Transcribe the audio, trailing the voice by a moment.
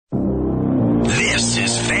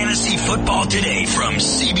Fantasy Football Today from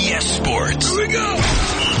CBS Sports. Here we go.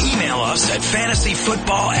 Email us at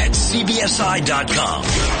fantasyfootball@cbsi.com.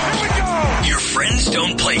 Here we go. Your friends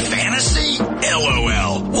don't play fantasy?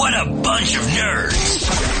 LOL. What a bunch of nerds.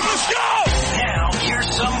 Let's go. Now,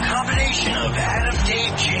 here's some combination of Adam,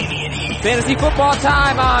 Dave, Jamie, and Heath. Fantasy football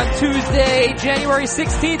time on Tuesday, January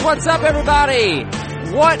 16th. What's up, everybody?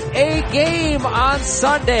 What a game on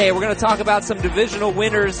Sunday. We're going to talk about some divisional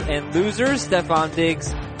winners and losers. Stephon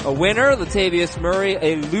Diggs, a winner. Latavius Murray,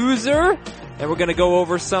 a loser. And we're going to go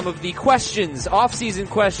over some of the questions, off-season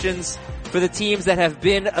questions for the teams that have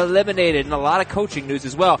been eliminated, and a lot of coaching news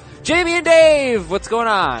as well. Jamie and Dave, what's going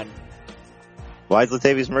on? Why is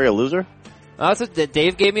Latavius Murray a loser?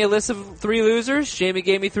 Dave gave me a list of 3 losers. Jamie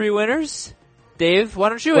gave me 3 winners. Dave, why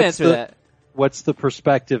don't you answer that? What's the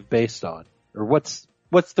perspective based on? Or what's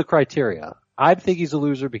the criteria? I think he's a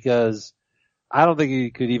loser because I don't think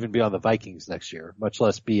he could even be on the Vikings next year, much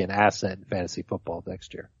less be an asset in fantasy football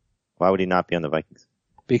next year. Why would he not be on the Vikings?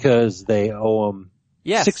 Because they owe him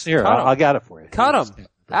 6 years. I got it for you. Cut him.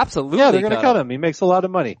 Absolutely. Yeah, they're going to cut him. He makes a lot of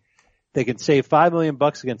money. They can save $5 million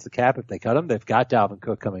against the cap if they cut him. They've got Dalvin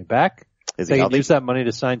Cook coming back. They can use that money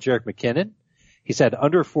to sign Jerick McKinnon. He's had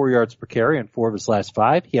under 4 yards per carry in 4 of his last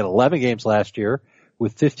 5. He had 11 games last year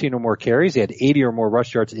with 15 or more carries. He had 80 or more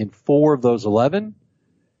rush yards in 4 of those 11.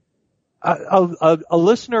 A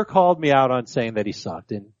listener called me out on saying that he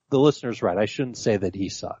sucked, and the listener's right. I shouldn't say that he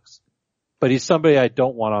sucks. But he's somebody I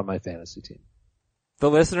don't want on my fantasy team. The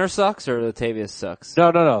listener sucks or Latavius sucks?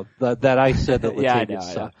 No. That I said that Latavius yeah, I know.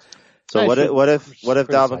 sucks. So what if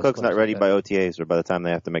Dalvin Cook's not ready by OTAs or by the time they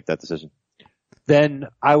have to make that decision? Then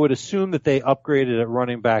I would assume that they upgraded at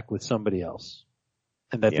running back with somebody else.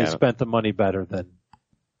 And that they spent the money better than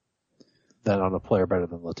on a player better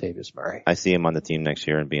than Latavius Murray. I see him on the team next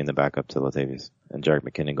year and being the backup to Latavius, and Jerick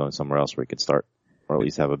McKinnon going somewhere else where he could start or at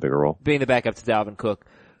least have a bigger role. Being the backup to Dalvin Cook.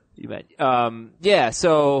 You bet.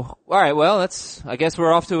 So, alright, well, I guess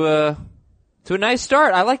we're off to a nice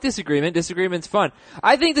start. I like disagreement. Disagreement's fun.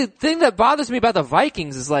 I think the thing that bothers me about the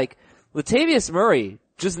Vikings is Latavius Murray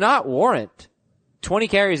does not warrant 20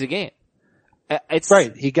 carries a game. It's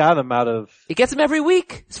right. He got him out of. He gets him every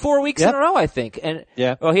week. It's 4 weeks in a row, I think. And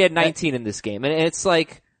well, he had 19 in this game, and it's I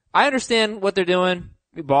understand what they're doing: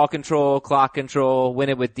 ball control, clock control, win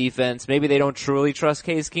it with defense. Maybe they don't truly trust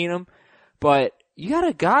Case Keenum, but you got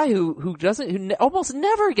a guy who almost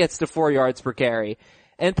never gets to 4 yards per carry,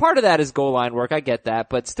 and part of that is goal line work. I get that,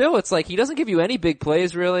 but still, it's he doesn't give you any big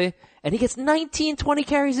plays really, and he gets 19, 20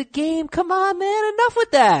 carries a game. Come on, man, enough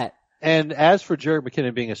with that. And as for Jerick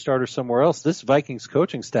McKinnon being a starter somewhere else, this Vikings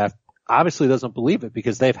coaching staff obviously doesn't believe it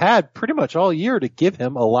because they've had pretty much all year to give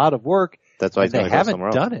him a lot of work. That's why they haven't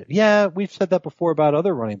done it. Yeah, we've said that before about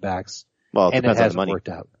other running backs. Well, and it hasn't worked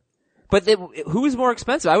out. But who is more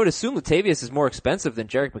expensive? I would assume Latavius is more expensive than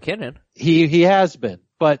Jerick McKinnon. He has been,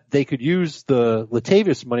 but they could use the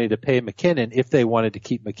Latavius money to pay McKinnon if they wanted to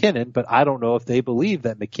keep McKinnon. But I don't know if they believe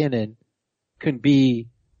that McKinnon can be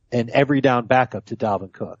an every down backup to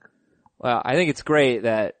Dalvin Cook. Well, I think it's great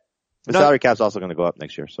that the salary cap's also going to go up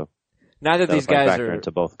next year, so neither of these guys are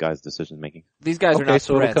into both guys' decision making. These guys are not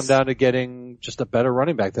so threats. It'll come down to getting just a better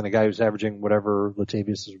running back than a guy who's averaging whatever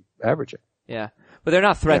Latavius is averaging. Yeah, but they're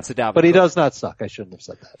not threats to Dalvin. But he Cook. does not suck. I shouldn't have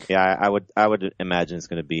said that. Yeah, I would imagine it's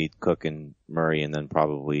going to be Cook and Murray, and then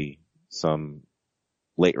probably some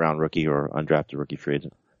late round rookie or undrafted rookie free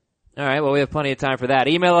agent. All right, well, we have plenty of time for that.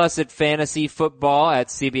 Email us at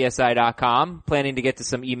fantasyfootball@cbsi.com. Planning to get to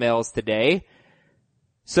some emails today.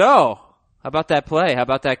 So, how about that play? How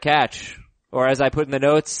about that catch? Or as I put in the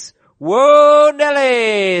notes, whoa,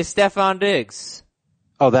 Nelly, Stephon Diggs.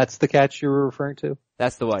 Oh, that's the catch you were referring to?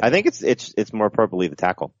 That's the one. I think it's more appropriately the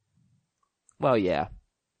tackle. Well, yeah.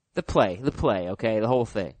 The play, okay? The whole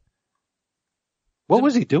thing. What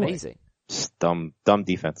was he doing? Amazing. Dumb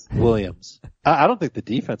defense. Williams. I don't think the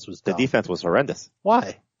defense was dumb. The defense was horrendous.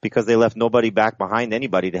 Why? Because they left nobody back behind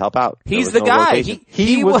anybody to help out. He's the guy.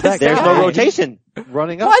 He was that guy. There's no rotation.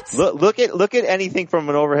 Running up. What? Look at anything from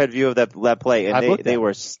an overhead view of that play, and they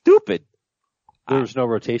were stupid. There was no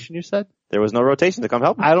rotation, you said? There was no rotation to come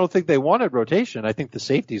help him. I don't think they wanted rotation. I think the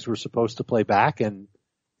safeties were supposed to play back, and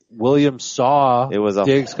Williams saw it was a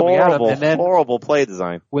Diggs coming at him, and then horrible play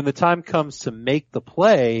design. When the time comes to make the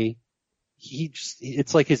play,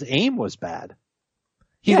 it's like his aim was bad.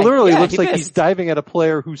 He literally looks like he's diving at a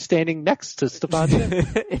player who's standing next to Stephon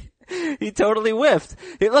Diggs. He totally whiffed.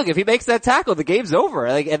 Hey, look, if he makes that tackle, the game's over.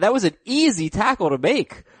 And that was an easy tackle to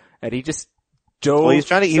make. And he just dove. Well, he's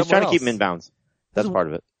trying to keep him in bounds. That's part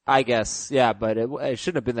of it. I guess, yeah, but it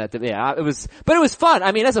shouldn't have been that. Yeah, but it was fun.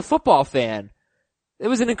 I mean, as a football fan, It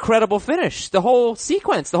was an incredible finish. The whole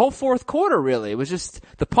sequence, the whole fourth quarter, really. It was just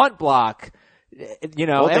the punt block, everything.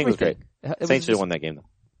 The whole thing was great. Saints should have won that game, though.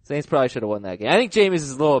 Saints probably should have won that game. I think James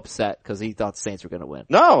is a little upset because he thought the Saints were going to win.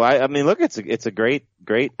 No, I mean, look, it's a great,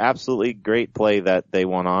 absolutely great play that they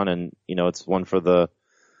won on, and it's one for the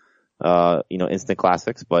instant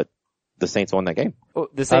classics. But the Saints won that game. Oh,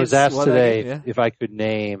 I was asked today if I could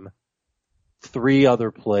name 3 other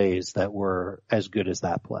plays that were as good as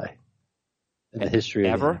that play in the history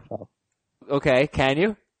of the NFL. Okay, can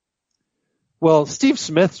you? Well, Steve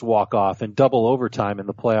Smith's walk-off in double overtime in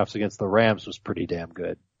the playoffs against the Rams was pretty damn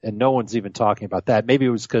good. And no one's even talking about that. Maybe it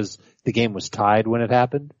was because the game was tied when it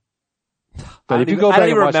happened. But if you go back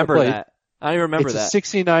and watch the play, I don't even remember that.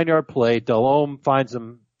 It's a 69-yard play. Delhomme finds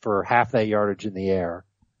him for half that yardage in the air.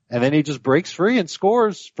 And then he just breaks free and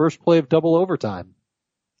scores first play of double overtime.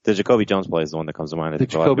 The Jacoby Jones play is the one that comes to mind. The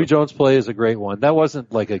Jacoby Jones play is a great one. That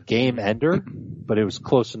wasn't like a game ender, but it was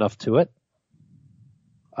close enough to it.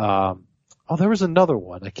 There was another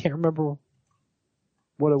one. I can't remember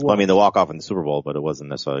what it was. Well, I mean, the walk-off in the Super Bowl, but it wasn't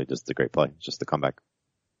necessarily just a great play. Just the comeback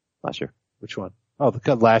last year. Which one? Oh,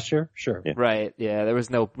 the last year? Sure. Yeah. Right. Yeah, there was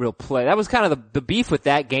no real play. That was kind of the beef with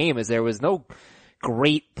that game is there was no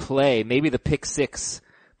great play. Maybe the pick six,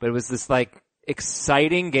 but it was this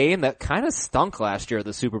exciting game that kind of stunk last year at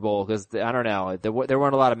the Super Bowl because, I don't know, there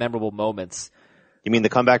weren't a lot of memorable moments. You mean the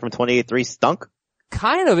comeback from 28-3 stunk?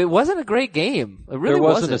 Kind of. It wasn't a great game. It really wasn't.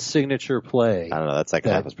 There wasn't a signature play. I don't know. That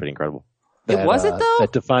second half was pretty incredible. It wasn't though?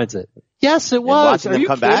 That defines it. Yes, it was. Watching them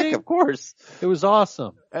come back, of course. It was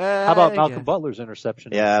awesome. How about Malcolm Butler's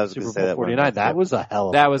interception? Yeah, I was going to say that. 49. That was a hell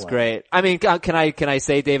of a That was play. great. I mean, can I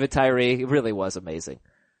say David Tyree? It really was amazing.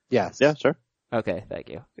 Yes. Yeah, sure. Okay, thank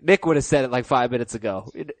you. Nick would have said it 5 minutes ago.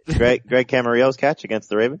 Greg Camarillo's catch against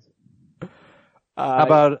the Ravens. How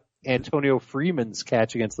about Antonio Freeman's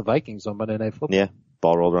catch against the Vikings on Monday Night Football? Yeah.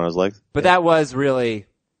 Ball rolled around his legs. But that was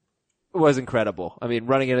incredible. I mean,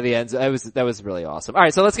 running into the end zone, that was really awesome. All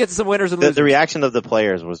right, so let's get to some winners and losers. The reaction of the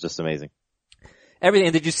players was just amazing.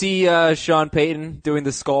 Everything. Did you see Sean Payton doing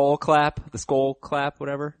the skull clap,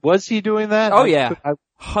 whatever? Was he doing that? Oh yeah,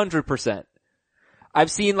 100%. I've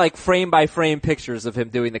seen frame by frame pictures of him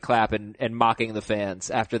doing the clap and mocking the fans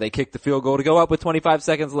after they kicked the field goal to go up with 25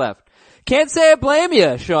 seconds left. Can't say I blame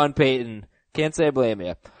you, Sean Payton. Can't say I blame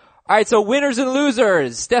you. All right, so winners and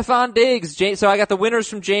losers. Stefon Diggs. So I got the winners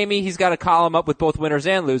from Jamie. He's got a column up with both winners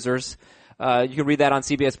and losers. You can read that on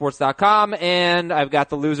CBSSports.com. And I've got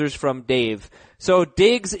the losers from Dave. So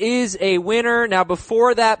Diggs is a winner. Now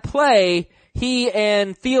before that play, he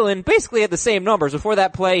and Thielen basically had the same numbers. Before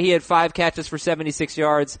that play, he had 5 catches for 76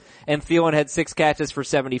 yards, and Thielen had 6 catches for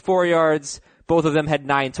 74 yards. Both of them had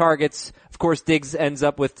 9 targets. Of course, Diggs ends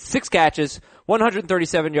up with 6 catches,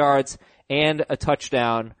 137 yards, and a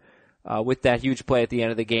touchdown. With that huge play at the end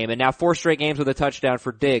of the game. And now 4 straight games with a touchdown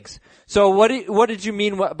for Diggs. So what did you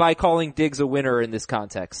mean by calling Diggs a winner in this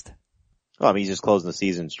context? Well, I mean, he's just closing the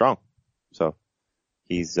season strong. So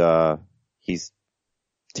he's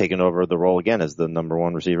taken over the role again as the number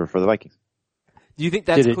 1 receiver for the Vikings. Do you think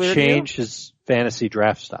that's clear? Did it change his fantasy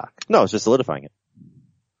draft stock? No, it's just solidifying it.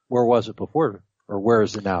 Where was it before? Or where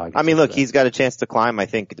is it now? I mean, look, he's got a chance to climb, I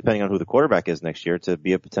think, depending on who the quarterback is next year, to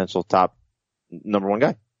be a potential top number 1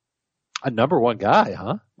 guy. A number 1 guy,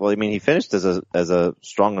 huh? Well, I mean, he finished as a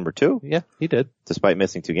strong number 2. Yeah, he did. Despite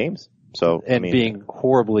missing 2 games. So, being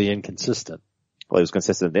horribly inconsistent. Well, he was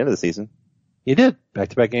consistent at the end of the season. He did.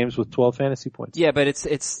 Back-to-back games with 12 fantasy points. Yeah, but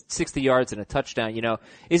it's 60 yards and a touchdown,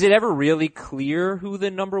 Is it ever really clear who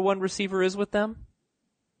the number 1 receiver is with them?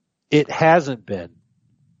 It hasn't been,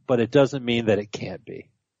 but it doesn't mean that it can't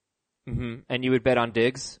be. Mm-hmm. And you would bet on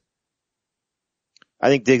Diggs? I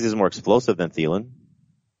think Diggs is more explosive than Thielen.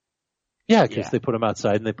 Yeah, because they put him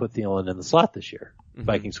outside and they put Thielen in the slot this year. Mm-hmm.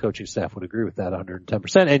 Vikings coaching staff would agree with that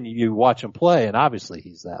 110%. And you watch him play, and obviously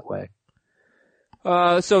he's that way.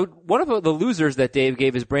 So one of the losers that Dave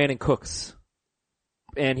gave is Brandon Cooks.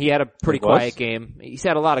 And he had a pretty quiet game. He's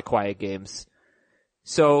had a lot of quiet games.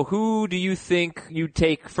 So who do you think you'd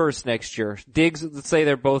take first next year? Diggs, let's say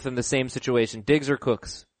they're both in the same situation. Diggs or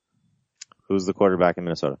Cooks? Who's the quarterback in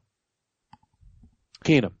Minnesota?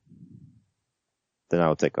 Keenum. Then I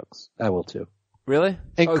will take Cooks. I will too. Really?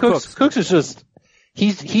 And Cooks is just,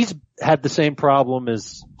 he's had the same problem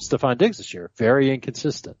as Stefon Diggs this year. Very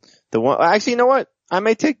inconsistent. Actually, you know what? I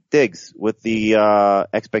may take Diggs with the,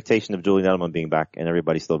 expectation of Julian Edelman being back and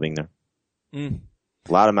everybody still being there. A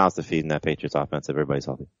lot of mouths to feed in that Patriots offense. Everybody's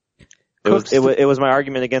healthy. It was my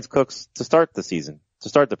argument against Cooks to start the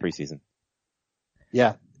preseason.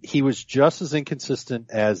 Yeah. He was just as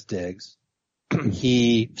inconsistent as Diggs,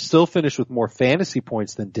 He still finished with more fantasy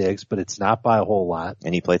points than Diggs, but it's not by a whole lot.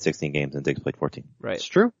 And he played 16 games and Diggs played 14. Right. It's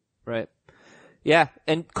true. Right. Yeah.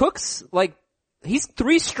 And Cook's he's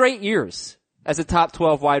 3 straight years as a top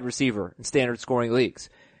 12 wide receiver in standard scoring leagues.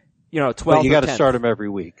 12. But you got to start him every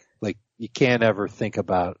week. You can't ever think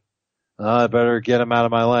about, I better get him out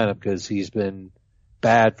of my lineup because he's been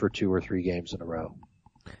bad for 2 or 3 games in a row.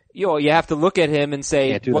 You have to look at him and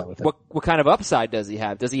say, what kind of upside does he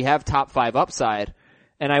have? Does he have top 5 upside?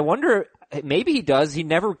 And I wonder, maybe he does. He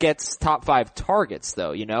never gets top 5 targets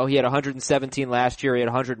though. He had 117 last year. He had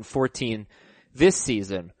 114 this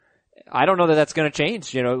season. I don't know that that's going to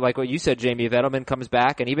change. Like what you said, Jamie, if Edelman comes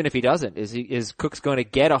back, and even if he doesn't, is Cooks going to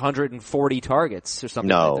get 140 targets or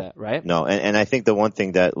something like that, right? No, and I think the one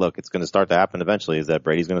thing that, it's going to start to happen eventually is that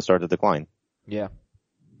Brady's going to start to decline. Yeah.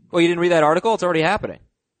 Well, you didn't read that article? It's already happening.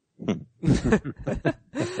 All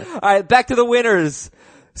right, back to the winners.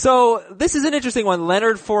 So this is an interesting one.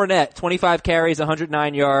 Leonard Fournette, 25 carries,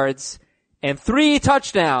 109 yards, and 3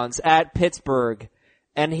 touchdowns at Pittsburgh.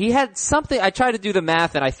 And he had something, I tried to do the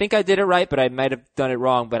math and I think I did it right, but I might have done it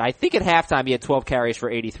wrong. But I think at halftime he had 12 carries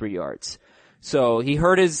for 83 yards. So he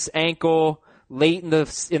hurt his ankle late in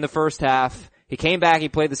the first half. He came back, he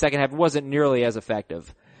played the second half. It wasn't nearly as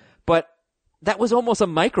effective. But that was almost a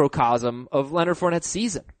microcosm of Leonard Fournette's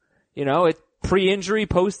season. Pre-injury,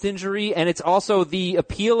 post-injury, and it's also the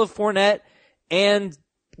appeal of Fournette and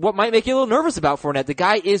what might make you a little nervous about Fournette. The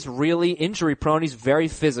guy is really injury prone. He's very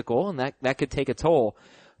physical, and that could take a toll.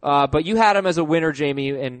 But you had him as a winner,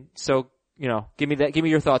 Jamie, and so, give me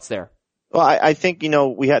your thoughts there. Well, I think,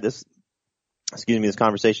 we had this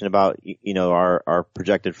conversation about, our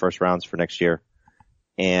projected first rounds for next year.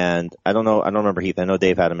 And I don't remember Heath. I know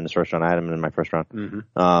Dave had him in his first round. I had him in my first round.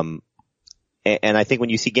 Mm-hmm. And I think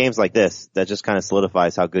when you see games like this, that just kind of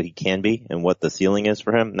solidifies how good he can be and what the ceiling is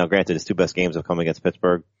for him. Now, granted, his 2 best games have come against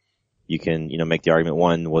Pittsburgh. You can, make the argument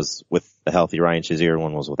one was with a healthy Ryan Shazier,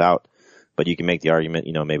 one was without. But you can make the argument,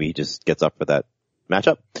 maybe he just gets up for that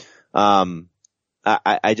matchup.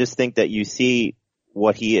 I just think that you see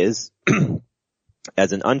what he is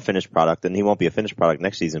as an unfinished product, and he won't be a finished product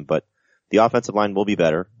next season, but the offensive line will be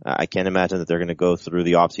better. I can't imagine that they're going to go through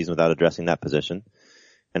the offseason without addressing that position.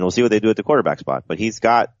 And we'll see what they do at the quarterback spot. But he's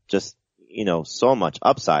got just, so much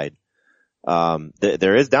upside.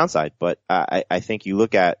 There is downside, but I think you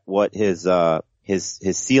look at what his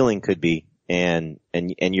ceiling could be and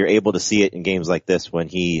you're able to see it in games like this when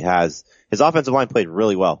his offensive line played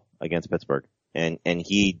really well against Pittsburgh. And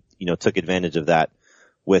he, took advantage of that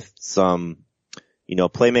with some,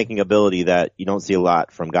 playmaking ability that you don't see a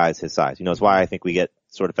lot from guys his size. It's why I think we get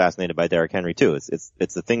sort of fascinated by Derrick Henry too. It's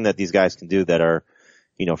the thing that these guys can do that are,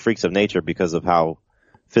 freaks of nature because of how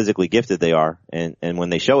physically gifted they are. And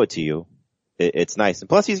when they show it to you, it's nice. And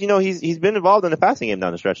plus he's been involved in the passing game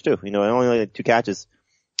down the stretch too. Only like 2 catches,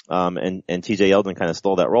 and TJ Yeldon kind of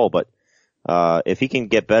stole that role. But, if he can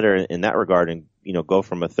get better in that regard and, go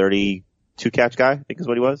from a 32 catch guy, I think is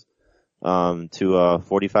what he was, to a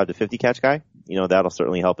 45 to 50 catch guy, that'll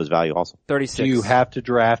certainly help his value also. 36. Do you have to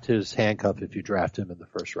draft his handcuff if you draft him in the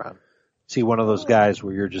first round? See, one of those guys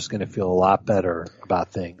where you're just going to feel a lot better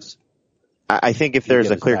about things. I think if there's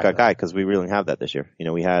a clear-cut guy, because we really didn't have that this year.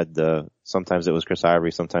 We had, sometimes it was Chris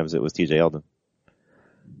Ivory, sometimes it was TJ Yeldon.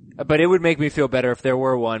 But it would make me feel better if there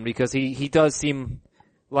were one, because he does seem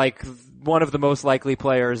like one of the most likely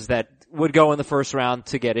players that would go in the first round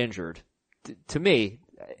to get injured. To me,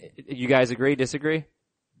 you guys agree, disagree?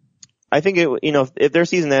 I think if their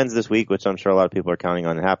season ends this week, which I'm sure a lot of people are counting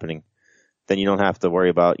on it happening, then you don't have to worry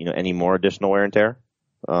about, any more additional wear and tear.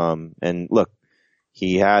 And look,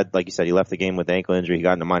 he had, like you said, he left the game with ankle injury. He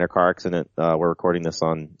got in a minor car accident. We're recording this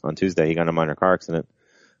on Tuesday. He got in a minor car accident.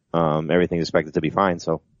 Everything's expected to be fine.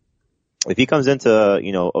 So if he comes into,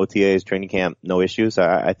 OTAs, training camp, no issues,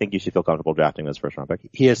 I think you should feel comfortable drafting this first round pick.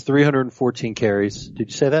 He has 314 carries. Did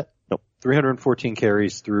you say that? Nope. 314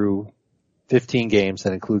 carries through 15 games.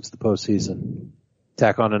 That includes the postseason.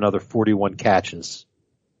 Tack on another 41 catches.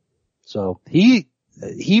 So he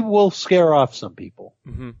will scare off some people.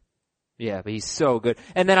 Mm-hmm. Yeah, but he's so good.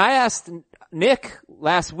 And then I asked Nick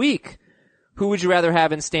last week, who would you rather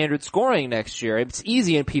have in standard scoring next year? It's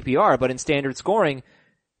easy in PPR, but in standard scoring,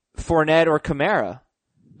 Fournette or Kamara.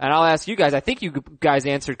 And I'll ask you guys, I think you guys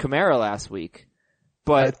answered Kamara last week.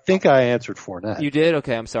 But I think I answered Fournette. You did?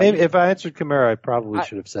 Okay, I'm sorry. If I answered Kamara, I probably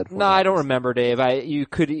should have said Fournette. No, I don't remember, Dave. You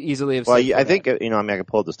could easily have said Fournette. I think, I could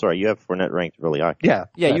pull up the story. You have Fournette ranked really high. Yeah.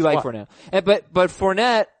 Yeah, you like Fournette. But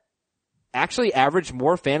Fournette actually averaged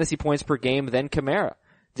more fantasy points per game than Kamara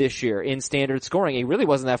this year in standard scoring. He really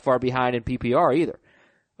wasn't that far behind in PPR either.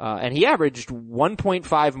 And he averaged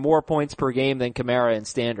 1.5 more points per game than Kamara in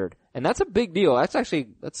standard. And that's a big deal. That's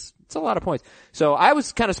a lot of points. So I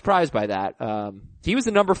was kind of surprised by that. He was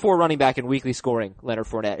the number 4 running back in weekly scoring, Leonard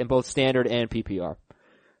Fournette, in both standard and PPR.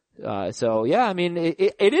 So yeah, I mean,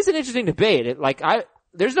 it is an interesting debate.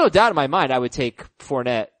 There's no doubt in my mind I would take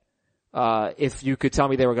Fournette, if you could tell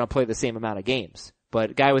me they were going to play the same amount of games.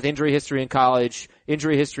 But guy with injury history in college,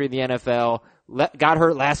 injury history in the NFL, got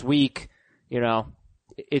hurt last week,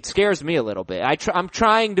 it scares me a little bit. I'm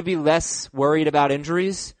trying to be less worried about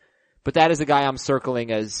injuries, but that is a guy I'm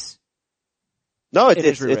circling as. No,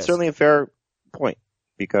 it's certainly a fair point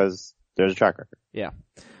because there's a track record. Yeah.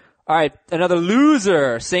 All right. Another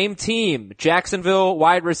loser. Same team. Jacksonville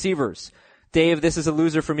wide receivers. Dave, this is a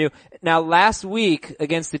loser from you. Now, last week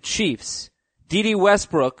against the Chiefs, D.D.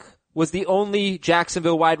 Westbrook was the only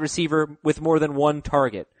Jacksonville wide receiver with more than 1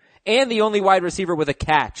 target and the only wide receiver with a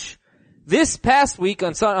catch. This past week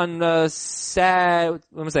when was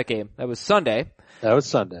that game? That was Sunday.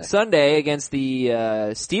 Sunday against the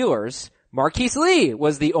Steelers, Marquise Lee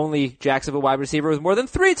was the only Jacksonville wide receiver with more than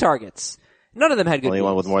 3 targets. None of them had good Only games.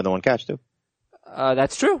 One with more than 1 catch too.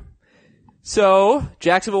 That's true. So,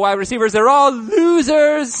 Jacksonville wide receivers, they're all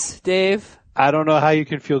losers, Dave. I don't know how you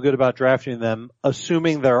can feel good about drafting them,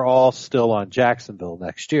 assuming they're all still on Jacksonville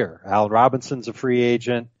next year. Allen Robinson's a free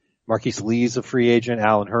agent. Marquise Lee's a free agent.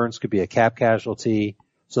 Allen Hurns could be a cap casualty.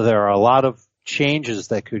 So there are a lot of changes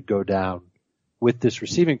that could go down with this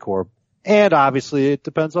receiving corps. And obviously it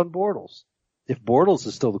depends on Bortles. If Bortles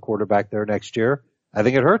is still the quarterback there next year, I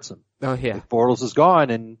think it hurts him. Oh yeah. If Bortles is gone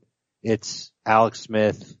and it's Alex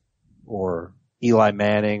Smith or Eli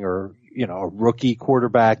Manning or, a rookie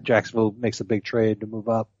quarterback, Jacksonville makes a big trade to move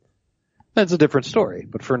up, that's a different story.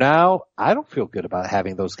 But for now, I don't feel good about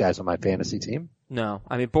having those guys on my fantasy team. No.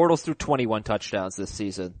 I mean, Bortles threw 21 touchdowns this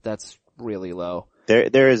season. That's really low.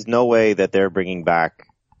 There is no way that they're bringing back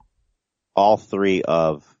all 3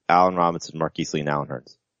 of Allen Robinson, Marquise Lee, and Allen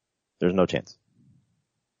Hurns. There's no chance.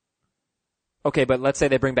 Okay, but let's say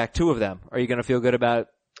they bring back 2 of them. Are you going to feel good about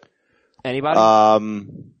anybody?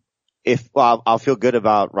 I'll feel good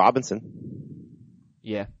about Robinson.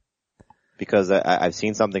 Yeah. Because I've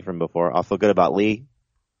seen something from before. I'll feel good about Lee.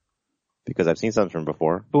 Because I've seen something from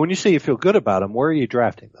before. But when you say you feel good about them, where are you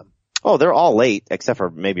drafting them? Oh, they're all late, except for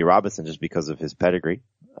maybe Robinson just because of his pedigree.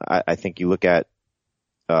 I think you look at,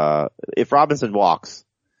 if Robinson walks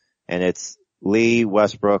and it's Lee,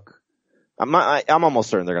 Westbrook, I'm almost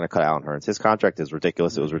certain they're going to cut Allen Hurns. His contract is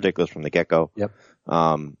ridiculous. It was ridiculous from the get-go. Yep.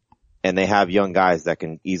 And they have young guys that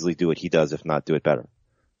can easily do what he does, if not do it better.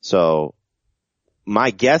 So my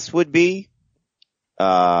guess would be,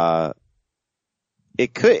 it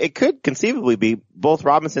could conceivably be both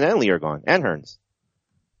Robinson and Lee are gone, and Hurns.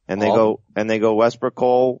 And they go Westbrook,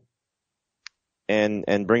 Cole,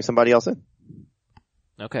 and bring somebody else in.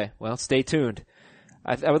 Okay. Well, stay tuned.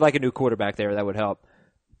 I would like a new quarterback there. That would help.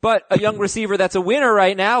 But a young receiver that's a winner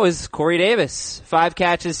right now is Corey Davis. 5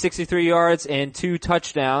 catches, 63 yards, and 2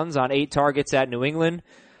 touchdowns on 8 targets at New England.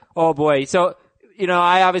 Oh boy. So,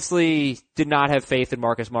 I obviously did not have faith in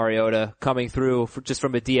Marcus Mariota coming through just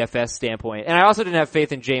from a DFS standpoint. And I also didn't have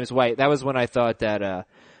faith in James White. That was when I thought that,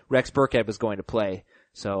 Rex Burkhead was going to play.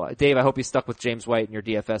 So, Dave, I hope you stuck with James White in your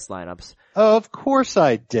DFS lineups. Oh, of course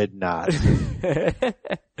I did not.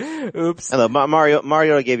 Oops. Hello,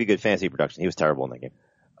 Mariota gave you good fantasy production. He was terrible in that game.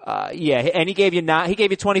 Yeah, and he gave you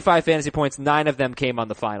 25 fantasy points. 9 of them came on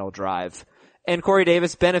the final drive. And Corey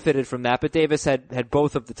Davis benefited from that, but Davis had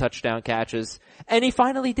both of the touchdown catches. And he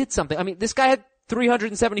finally did something. I mean, this guy had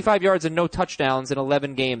 375 yards and no touchdowns in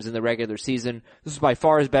 11 games in the regular season. This was by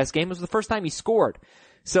far his best game. It was the first time he scored.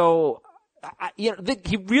 So,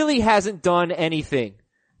 he really hasn't done anything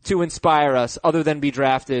to inspire us other than be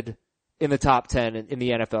drafted in the top 10 in the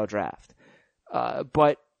NFL draft.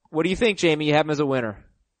 But what do you think, Jamie? You have him as a winner.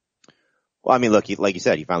 Well, I mean, look, like you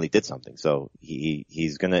said, he finally did something. So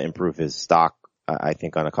he's going to improve his stock, I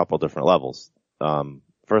think, on a couple different levels.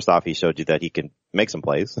 First off, he showed you that he can make some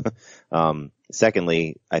plays.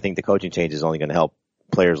 Secondly, I think the coaching change is only going to help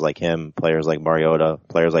players like him, players like Mariota,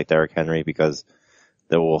 players like Derrick Henry, because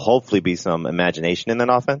there will hopefully be some imagination in that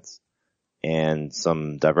offense and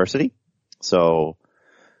some diversity. So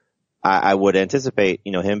I would anticipate,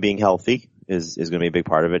 him being healthy is going to be a big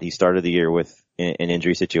part of it. He started the year with an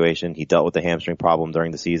injury situation. He dealt with the hamstring problem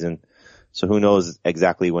during the season. So who knows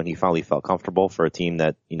exactly when he finally felt comfortable for a team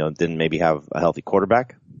that, didn't maybe have a healthy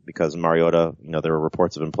quarterback, because Mariota, there were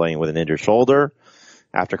reports of him playing with an injured shoulder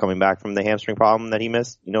after coming back from the hamstring problem that he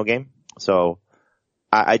missed, game. So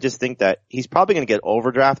I just think that he's probably going to get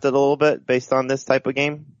overdrafted a little bit based on this type of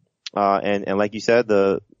game. And like you said,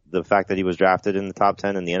 the the fact that he was drafted in the top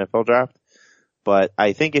 10 in the NFL draft. But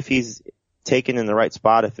I think if he's taken in the right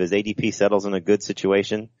spot, if his ADP settles in a good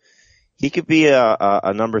situation, he could be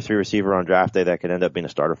a number 3 receiver on draft day that could end up being a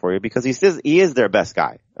starter for you because he is their best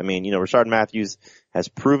guy. I mean, Rashard Matthews has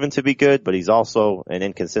proven to be good, but he's also an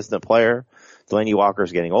inconsistent player. Delaney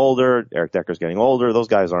Walker's getting older. Eric Decker's getting older. Those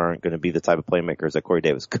guys aren't going to be the type of playmakers that Corey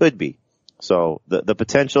Davis could be. So the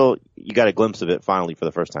potential, you got a glimpse of it finally for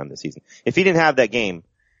the first time this season. If he didn't have that game,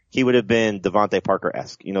 he would have been Devontae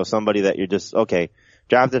Parker-esque. Somebody that you're just, okay,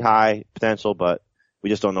 drafted high potential, but we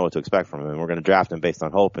just don't know what to expect from him, and we're going to draft him based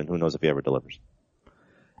on hope, and who knows if he ever delivers.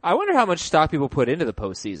 I wonder how much stock people put into the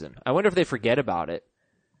postseason. I wonder if they forget about it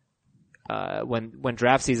when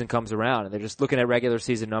draft season comes around, and they're just looking at regular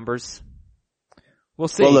season numbers. We'll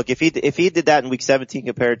see. Well, look, if he did that in week 17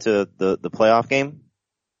 compared to the playoff game,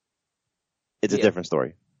 it's a different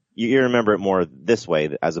story. You remember it more this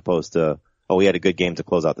way as opposed to, we had a good game to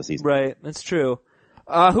close out the season. Right, that's true.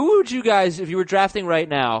 Who would you guys, if you were drafting right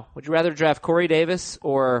now, would you rather draft Corey Davis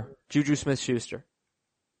or Juju Smith-Schuster?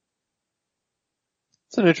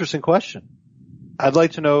 It's an interesting question. I'd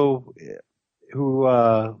like to know who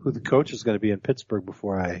the coach is going to be in Pittsburgh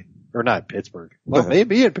or not Pittsburgh. Well,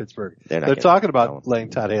 maybe in Pittsburgh. They're talking about letting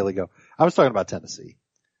Todd Haley go. I was talking about Tennessee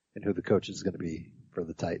and who the coach is going to be for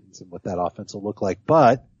the Titans and what that offense will look like.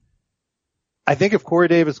 But I think if Corey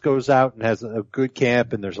Davis goes out and has a good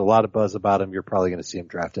camp and there's a lot of buzz about him, you're probably going to see him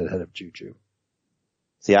drafted ahead of Juju.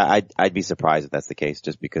 See, I'd be surprised if that's the case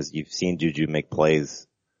just because you've seen Juju make plays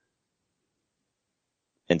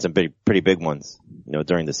and some pretty big ones,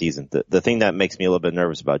 during the season. The thing that makes me a little bit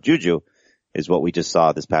nervous about Juju is what we just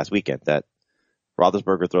saw this past weekend, that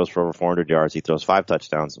Roethlisberger throws for over 400 yards. He throws 5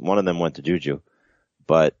 touchdowns. One of them went to Juju,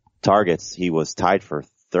 but targets, he was tied for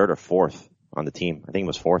 3rd or 4th on the team. I think it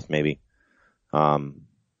was 4th maybe. And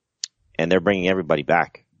they're bringing everybody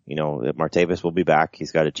back. Martavis will be back.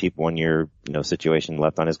 He's got a cheap 1-year, situation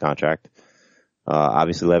left on his contract.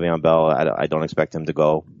 Obviously Le'Veon Bell, I don't expect him to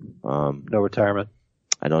go. No retirement.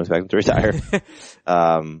 I don't expect him to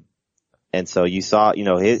retire. And so you saw,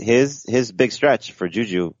 his big stretch for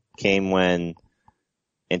Juju came when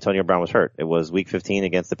Antonio Brown was hurt. It was week 15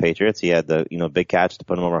 against the Patriots. He had the, big catch to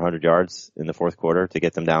put him over 100 yards in the fourth quarter to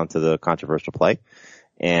get them down to the controversial play.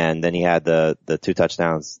 And then he had the 2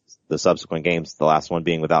 touchdowns the subsequent games, the last one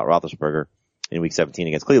being without Roethlisberger in week 17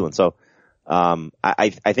 against Cleveland. So, I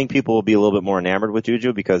think people will be a little bit more enamored with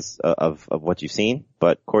Juju because of what you've seen,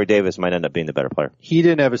 but Corey Davis might end up being the better player. He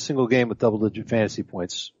didn't have a single game with double-digit fantasy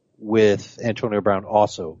points with Antonio Brown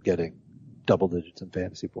also getting double digits in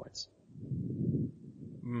fantasy points.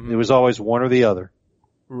 Mm-hmm. It was always one or the other.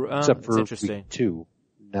 Except for week 2.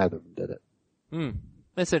 Neither of them did it.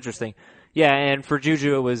 That's interesting. Yeah, and for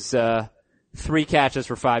Juju, it was 3 catches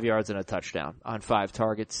for 5 yards and a touchdown on 5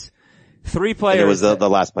 targets. 3 players. And it was the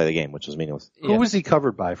last play of the game, which was meaningless. Who was he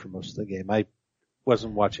covered by for most of the game? I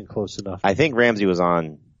wasn't watching close enough. I think Ramsey was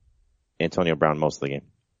on Antonio Brown most of the game.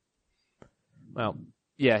 Well,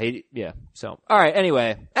 yeah. So, all right.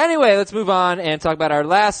 Anyway, let's move on and talk about our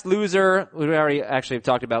last loser. We already actually have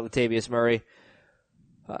talked about Latavius Murray.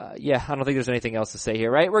 I don't think there's anything else to say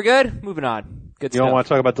here, right? We're good? Moving on. Good stuff. You don't want to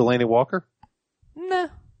talk about Delaney Walker? Nah.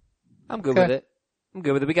 I'm good with it.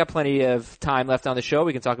 We got plenty of time left on the show.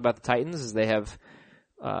 We can talk about the Titans as they have,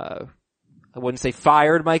 I wouldn't say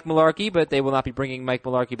fired Mike Mularkey, but they will not be bringing Mike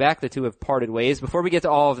Mularkey back. The two have parted ways. Before we get to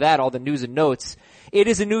all of that, all the news and notes, it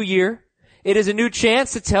is a new year. It is a new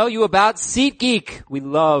chance to tell you about SeatGeek. We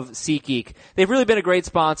love SeatGeek. They've really been a great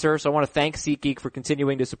sponsor, so I want to thank SeatGeek for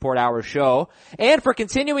continuing to support our show and for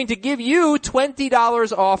continuing to give you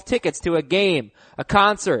 $20 off tickets to a game, a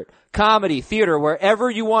concert, comedy, theater, wherever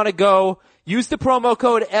you want to go. Use the promo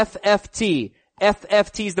code FFT.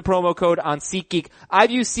 FFT is the promo code on SeatGeek. I've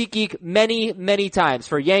used SeatGeek many, many times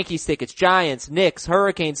for Yankees tickets, Giants, Knicks,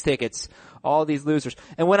 Hurricanes tickets. All these losers.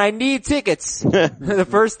 And when I need tickets, the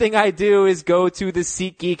first thing I do is go to the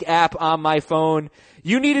SeatGeek app on my phone.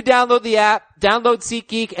 You need to download the app, download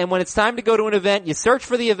SeatGeek, and when it's time to go to an event, you search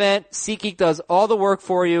for the event. SeatGeek does all the work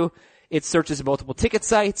for you. It searches multiple ticket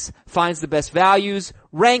sites, finds the best values,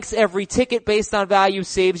 ranks every ticket based on value,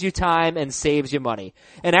 saves you time, and saves you money.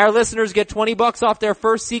 And our listeners get $20 off their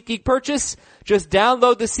first SeatGeek purchase. Just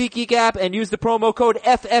download the SeatGeek app and use the promo code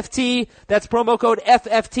FFT. That's promo code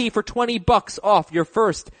FFT for $20 off your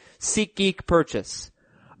first SeatGeek purchase.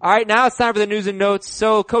 All right, now it's time for the news and notes.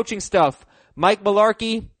 So, coaching stuff. Mike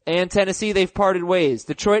Mularkey and Tennessee, they've parted ways.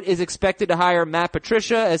 Detroit is expected to hire Matt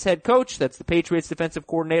Patricia as head coach. That's the Patriots defensive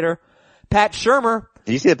coordinator. Pat Shurmur.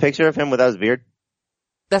 Did you see a picture of him without his beard?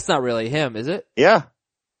 That's not really him, is it? Yeah.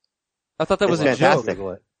 I thought that was a fantastic.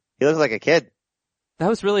 joke. He looks like a kid. That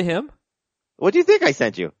was really him? What do you think I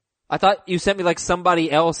sent you? I thought you sent me like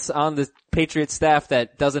somebody else on the Patriots staff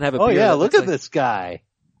that doesn't have a beard. Oh yeah, look at this guy.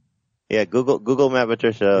 Yeah, Google Matt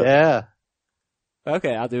Patricia. Yeah.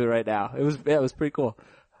 Okay, I'll do it right now. It was pretty cool.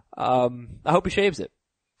 I hope he shaves it.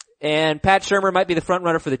 And Pat Shurmur might be the front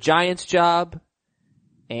runner for the Giants job.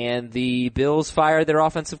 And the Bills fired their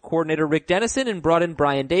offensive coordinator Rick Dennison and brought in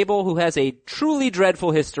Brian Daboll, who has a truly dreadful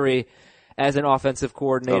history as an offensive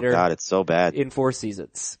coordinator. Oh God, it's so bad. In 4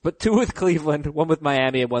 seasons. But 2 with Cleveland, 1 with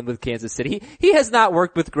Miami, and 1 with Kansas City. He has not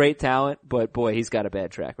worked with great talent, but boy, he's got a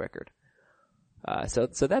bad track record. So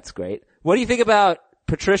that's great. What do you think about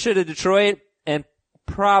Patricia to Detroit and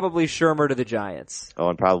probably Shurmur to the Giants? Oh,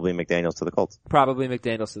 and probably McDaniels to the Colts. Probably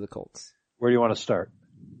McDaniels to the Colts. Where do you want to start?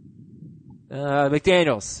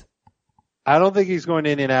 McDaniels. I don't think he's going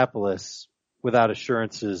to Indianapolis without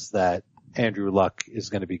assurances that Andrew Luck is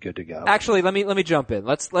going to be good to go. Actually, let me jump in.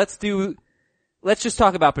 Let's just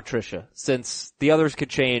talk about Patricia, since the others could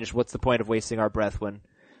change. What's the point of wasting our breath when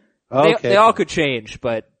they all could change,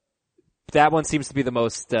 but that one seems to be the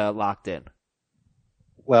most locked in.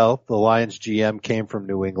 Well, the Lions GM came from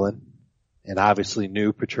New England and obviously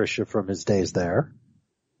knew Patricia from his days there.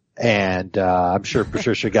 And I'm sure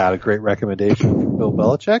Patricia got a great recommendation from Bill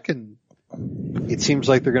Belichick, and it seems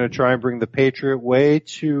like they're going to try and bring the Patriot way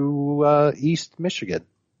to East Michigan.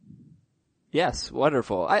 Yes,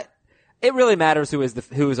 wonderful. It really matters who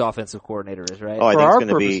his offensive coordinator is, right? Oh, I think it's going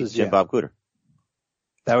to be Jim Bob Cooter.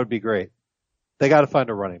 That would be great. They got to find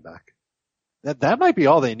a running back. That might be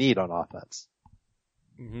all they need on offense.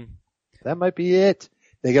 Mm-hmm. That might be it.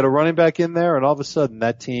 They get a running back in there, and all of a sudden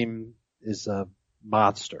that team is a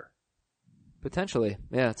monster. Potentially.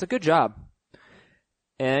 Yeah, it's a good job.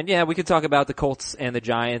 And yeah, we could talk about the Colts and the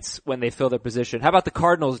Giants when they fill their position. How about the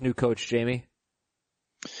Cardinals' new coach, Jamie?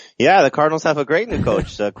 Yeah, the Cardinals have a great new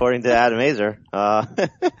coach, according to Adam Azer.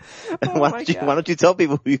 Why don't you tell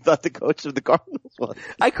people who you thought the coach of the Cardinals was?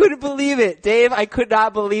 I couldn't believe it, Dave. I could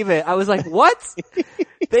not believe it. I was like, what?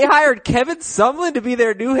 They hired Kevin Sumlin to be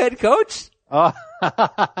their new head coach?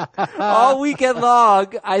 All weekend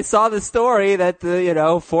long, I saw the story that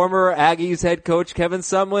the, former Aggies head coach Kevin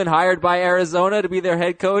Sumlin hired by Arizona to be their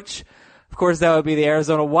head coach. Of course, that would be the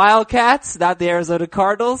Arizona Wildcats, not the Arizona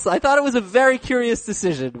Cardinals. I thought it was a very curious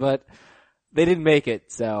decision, but they didn't make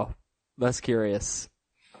it, so less curious.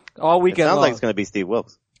 All weekend long. Sounds like it's going to be Steve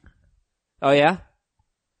Wilkes. Oh yeah?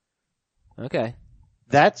 Okay.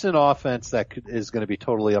 That's an offense that is going to be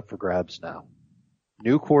totally up for grabs now.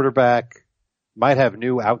 New quarterback. Might have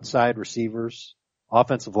new outside receivers.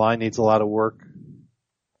 Offensive line needs a lot of work.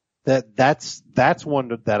 That's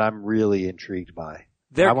one that I'm really intrigued by.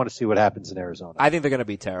 I want to see what happens in Arizona. I think they're going to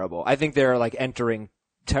be terrible. I think they're like entering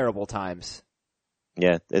terrible times.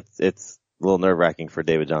 Yeah, it's a little nerve-wracking for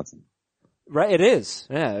David Johnson. Right, it is.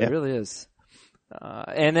 Yeah, it really is.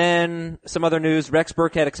 And then some other news. Rex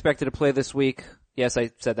Burkhead expected to play this week. Yes,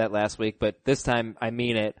 I said that last week, but this time I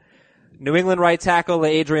mean it. New England right tackle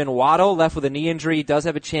Adrian Waddle left with a knee injury. He does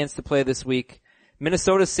have a chance to play this week.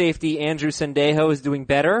 Minnesota safety Andrew Sendejo is doing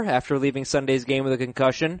better after leaving Sunday's game with a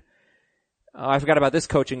concussion. I forgot about this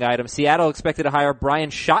coaching item. Seattle expected to hire Brian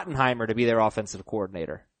Schottenheimer to be their offensive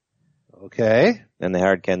coordinator. Okay. And they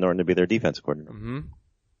hired Ken Norton to be their defense coordinator. Mm-hmm.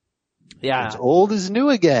 Yeah. It's old as new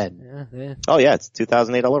again. Yeah. Oh yeah, it's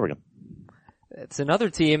 2008 all over again. It's another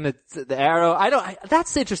team. It's the Arrow.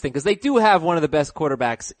 That's interesting because they do have one of the best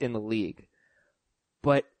quarterbacks in the league.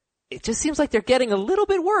 But it just seems like they're getting a little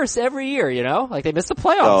bit worse every year, Like they missed the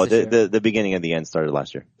playoffs. Oh, this year. the beginning and the end started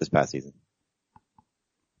last year, this past season.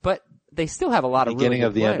 But they still have a lot of beginning really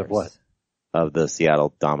of the players. end of what? Of the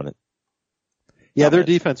Seattle dominant. Yeah, their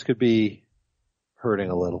defense could be hurting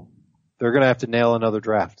a little. They're going to have to nail another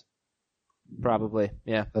draft. Probably,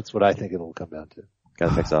 yeah. That's what I think it'll come down to. Got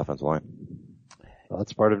to fix the offensive line. Well,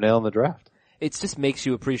 that's part of nailing the draft. It just makes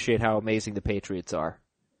you appreciate how amazing the Patriots are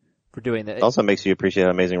for doing that. It also makes you appreciate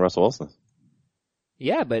how amazing Russell Wilson is.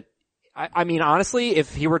 Yeah, but I mean, honestly,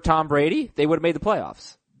 if he were Tom Brady, they would have made the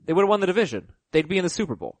playoffs. They would have won the division. They'd be in the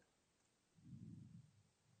Super Bowl.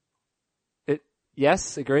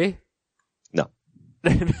 Yes, agree? No.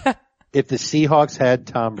 If the Seahawks had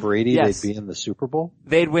Tom Brady, yes. They'd be in the Super Bowl?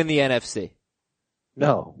 They'd win the NFC.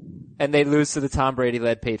 No. And they'd lose to the Tom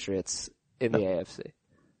Brady-led Patriots in the AFC.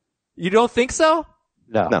 You don't think so?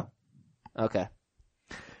 No. Okay.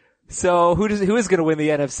 So who is going to win the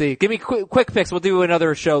NFC? Give me quick picks. We'll do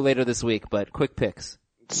another show later this week, but quick picks.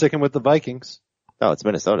 Sticking with the Vikings. Oh, it's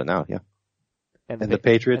Minnesota now, yeah. And the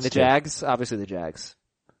Patriots. And the Jags? Obviously the Jags.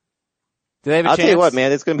 Do they have a I'll chance? tell you what,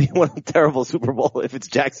 man, it's going to be one terrible Super Bowl if it's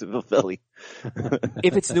Jacksonville, Philly.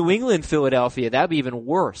 If it's New England, Philadelphia, that'd be even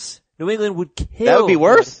worse. New England would kill. That would be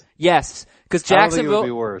worse? Yes. Because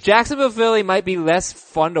Jacksonville, Philly might be less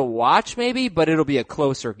fun to watch maybe, but it'll be a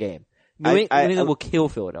closer game. New England will kill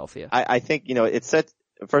Philadelphia. I think, it's such,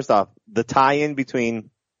 first off, the tie-in between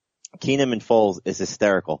Keenum and Foles is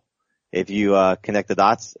hysterical. If you, connect the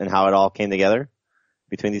dots and how it all came together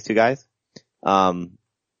between these two guys.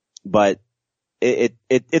 But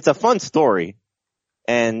it's a fun story.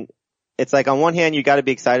 And it's like on one hand, you gotta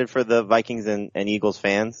be excited for the Vikings and Eagles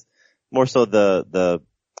fans. More so the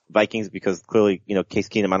Vikings because clearly, Case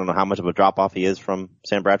Keenum, I don't know how much of a drop off he is from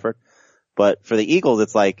Sam Bradford. But for the Eagles,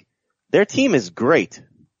 it's like, their team is great.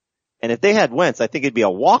 And if they had Wentz, I think it'd be a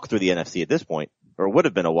walk through the NFC at this point. Or would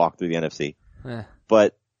have been a walk through the NFC.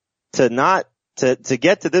 But to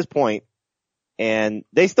get to this point, and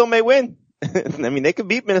they still may win. I mean, they could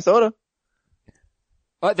beat Minnesota.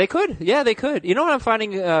 They could. Yeah, they could. You know what I'm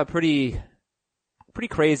finding, pretty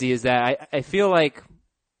crazy is that I feel like,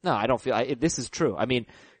 no, I don't feel, this is true. I mean,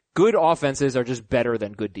 good offenses are just better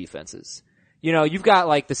than good defenses. You've got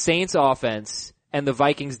like the Saints offense and the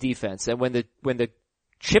Vikings defense, and when the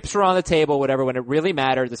chips were on the table, whatever, when it really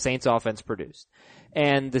mattered, the Saints offense produced.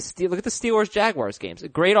 And look at the Steelers-Jaguars games. A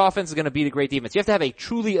great offense is going to beat a great defense. You have to have a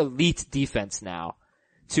truly elite defense now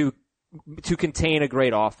to contain a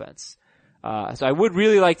great offense. So I would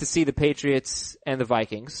really like to see the Patriots and the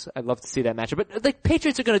Vikings. I'd love to see that matchup. But the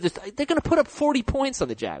Patriots are they're going to put up 40 points on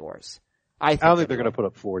the Jaguars. I don't think they're going to put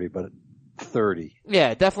up 40, but 30.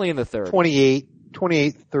 Yeah, definitely in the 30.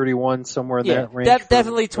 28, 31, somewhere in that range.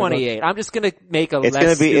 Definitely 28. I'm just gonna make it's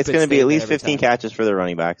gonna be at least 15 catches for the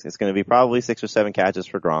running backs. It's gonna be probably 6 or 7 catches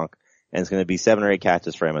for Gronk, and it's gonna be 7 or 8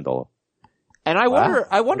 catches for Amendola. And I wonder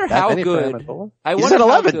how good. I wonder how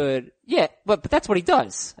 11. Good. Yeah, but that's what he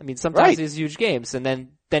does. I mean, sometimes he has huge games, and then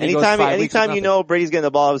he goes 5 weeks anytime you know Brady's getting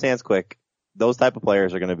the ball out of his hands quick, those type of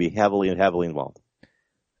players are gonna be heavily involved.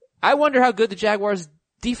 I wonder how good the Jaguars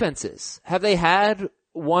defense is. Have they had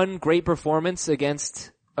one great performance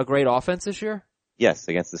against a great offense this year? Yes,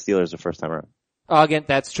 against the Steelers the first time around. Again,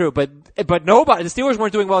 that's true, but nobody, the Steelers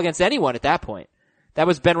weren't doing well against anyone at that point. That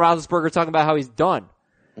was Ben Roethlisberger talking about how he's done.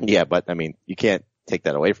 Yeah, but I mean, you can't take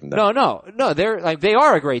that away from them. No, they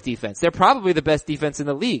are a great defense. They're probably the best defense in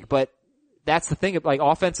the league, but that's the thing, like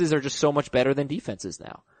offenses are just so much better than defenses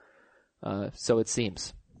now. So it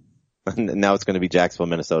seems. Now it's going to be Jacksonville,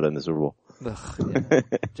 Minnesota in the Super Bowl.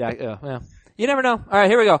 Yeah. You never know. All right,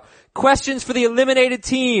 here we go. Questions for the eliminated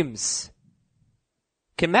teams.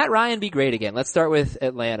 Can Matt Ryan be great again? Let's start with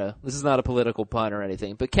Atlanta. This is not a political pun or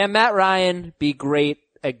anything, but can Matt Ryan be great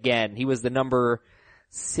again? He was the number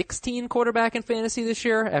 16 quarterback in fantasy this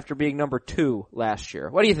year after being number 2 last year.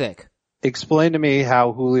 What do you think? Explain to me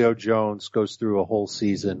how Julio Jones goes through a whole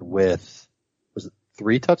season with, was it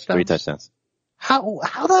 3 touchdowns? 3 touchdowns. How the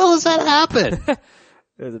hell does that happen?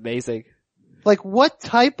 It was amazing. Like what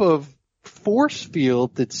type of force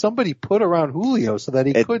field did somebody put around Julio so that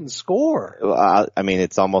he couldn't score? I mean,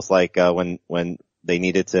 it's almost like when they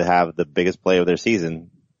needed to have the biggest play of their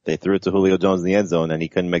season, they threw it to Julio Jones in the end zone and he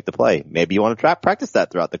couldn't make the play. Maybe you want to practice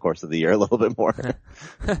that throughout the course of the year a little bit more.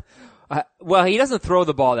 Well, he doesn't throw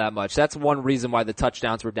the ball that much. That's one reason why the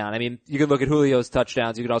touchdowns were down. I mean, you could look at Julio's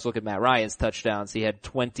touchdowns. You could also look at Matt Ryan's touchdowns. He had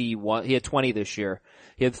 20 this year.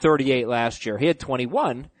 He had 38 last year. He had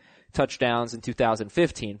 21 touchdowns in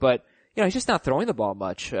 2015, but he's just not throwing the ball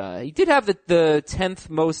much. He did have the 10th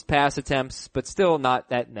most pass attempts, but still not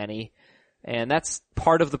that many. And that's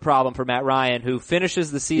part of the problem for Matt Ryan, who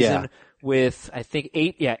finishes the season with, I think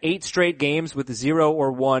 8 straight games with 0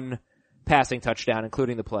 or 1 passing touchdown,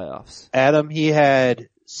 including the playoffs. Adam, he had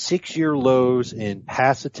 6-year lows in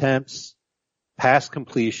pass attempts, pass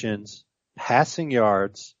completions, passing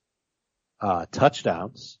yards,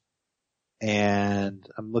 touchdowns. And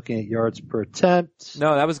I'm looking at yards per attempt.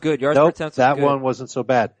 No, that was good. Yards per attempt was that good. One wasn't so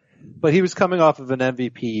bad. But he was coming off of an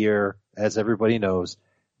MVP year, as everybody knows.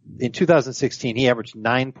 In 2016, he averaged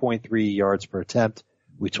 9.3 yards per attempt.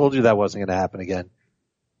 We told you that wasn't going to happen again.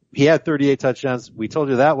 He had 38 touchdowns. We told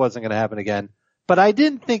you that wasn't going to happen again. But I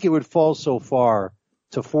didn't think it would fall so far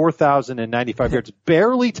to 4,095 yards,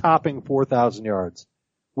 barely topping 4,000 yards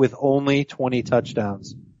with only 20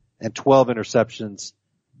 touchdowns and 12 interceptions.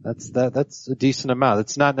 That's a decent amount.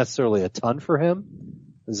 It's not necessarily a ton for him.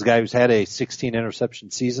 This is a guy who's had a 16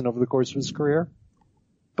 interception season over the course of his career.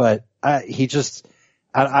 But I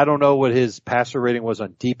don't know what his passer rating was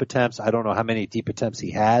on deep attempts. I don't know how many deep attempts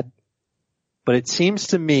he had. But it seems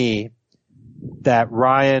to me that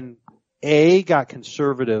Ryan, got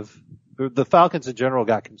conservative. The Falcons in general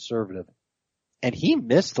got conservative. And he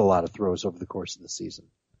missed a lot of throws over the course of the season.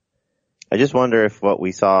 I just wonder if what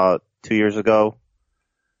we saw 2 years ago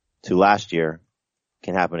to last year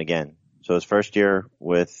can happen again. So his first year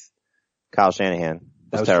with Kyle Shanahan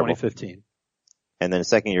was terrible. 2015. And then his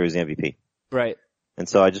second year was the MVP. Right. And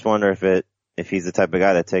so I just wonder if he's the type of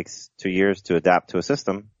guy that takes 2 years to adapt to a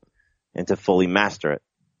system and to fully master it.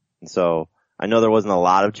 And so I know there wasn't a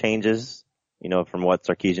lot of changes, from what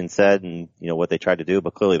Sarkisian said and, what they tried to do,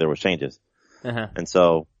 but clearly there was changes. Uh-huh. And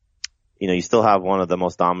so, you still have one of the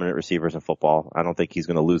most dominant receivers in football. I don't think he's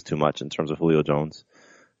going to lose too much in terms of Julio Jones,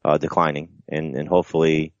 declining. And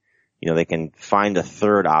hopefully, they can find a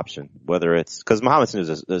third option, whether it's, cause Mohamed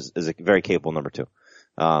Sanu is a very capable number 2.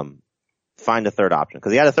 Find a third option.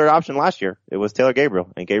 Cause he had a third option last year. It was Taylor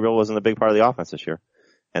Gabriel, and Gabriel wasn't a big part of the offense this year.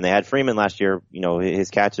 And they had Freeman last year. His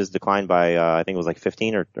catches declined by, I think it was like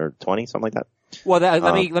 15 or 20, something like that. Well,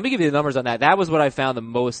 let me give you the numbers on that. That was what I found the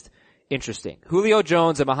most interesting. Julio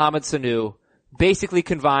Jones and Mohamed Sanu basically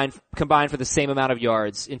combined for the same amount of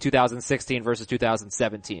yards in 2016 versus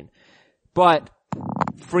 2017. But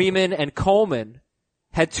Freeman and Coleman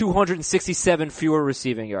had 267 fewer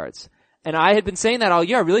receiving yards. And I had been saying that all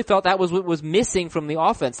year. I really felt that was what was missing from the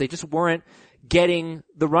offense. They just weren't getting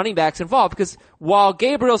the running backs involved, because while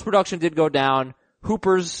Gabriel's production did go down,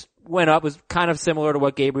 Hooper's went up, was kind of similar to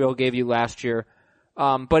what Gabriel gave you last year.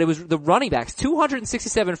 But it was the running backs,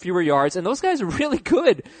 267 fewer yards, and those guys are really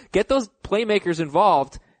good. Get those playmakers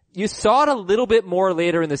involved. You saw it a little bit more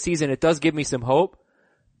later in the season. It does give me some hope.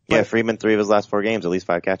 Yeah, Freeman, 3 of his last 4 games, at least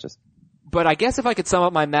 5 catches. But I guess if I could sum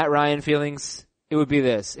up my Matt Ryan feelings, it would be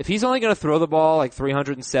this. If he's only going to throw the ball like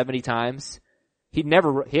 370 times, he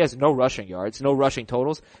has no rushing yards, no rushing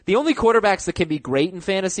totals. The only quarterbacks that can be great in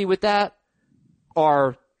fantasy with that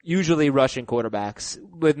are usually rushing quarterbacks,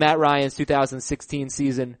 with Matt Ryan's 2016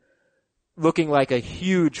 season looking like a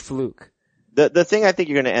huge fluke. The thing I think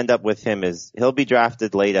you're going to end up with him is he'll be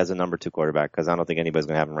drafted late as a number 2 quarterback, because I don't think anybody's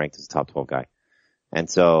going to have him ranked as a top 12 guy. And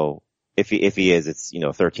so if he is, it's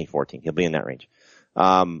 13, 14. He'll be in that range.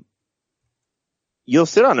 You'll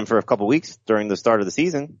sit on him for a couple weeks during the start of the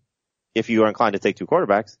season if you are inclined to take 2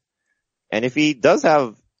 quarterbacks. And if he does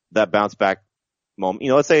have that bounce back moment,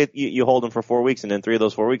 let's say you hold him for 4 weeks, and in 3 of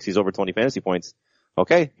those 4 weeks he's over 20 fantasy points.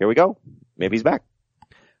 Okay, here we go. Maybe he's back.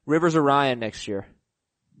 Rivers or Ryan next year?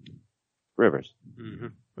 Rivers. Mm-hmm.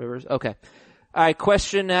 Rivers. Okay. All right.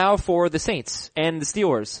 Question now for the Saints and the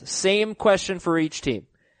Steelers. Same question for each team.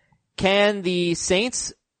 Can the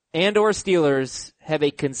Saints and or Steelers have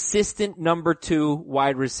a consistent number 2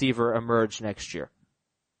 wide receiver emerge next year?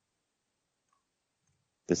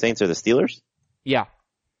 The Saints or the Steelers? Yeah.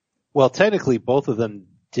 Well, technically both of them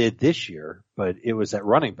did this year, but it was at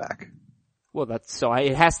running back. Well,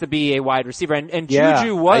 it has to be a wide receiver, and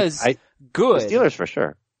Juju was good. The Steelers for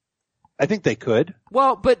sure. I think they could.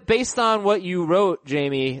 Well, but based on what you wrote,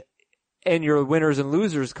 Jamie, in your winners and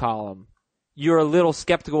losers column, you're a little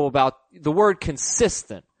skeptical about the word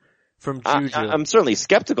consistent from Juju. I'm certainly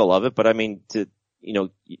skeptical of it, but I mean, to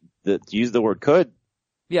use the word could.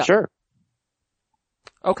 Yeah. Sure.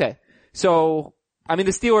 Okay. So, I mean,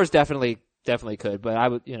 the Steelers definitely could, but I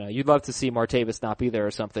would, you'd love to see Martavis not be there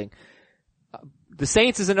or something. The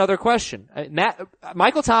Saints is another question.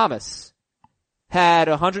 Michael Thomas had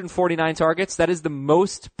 149 targets. That is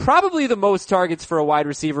probably the most targets for a wide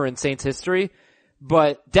receiver in Saints history,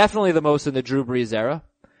 but definitely the most in the Drew Brees era.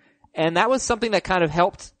 And that was something that kind of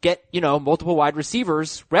helped get, multiple wide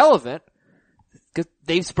receivers relevant, because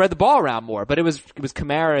they've spread the ball around more. But it was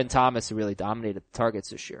Kamara and Thomas who really dominated the targets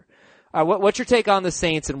this year. What's your take on the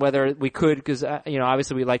Saints and whether we could, because,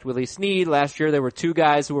 obviously we liked Willie Snead. Last year there were 2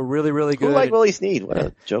 guys who were really, really good. Who liked Willie Snead? What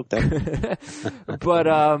a joke that. But,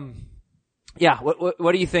 yeah,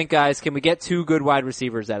 what do you think, guys? Can we get 2 good wide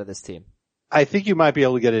receivers out of this team? I think you might be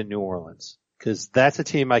able to get it in New Orleans, because that's a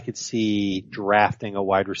team I could see drafting a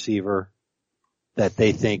wide receiver that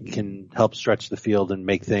they think can help stretch the field and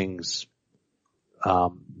make things, a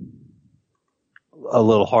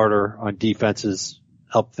little harder on defenses,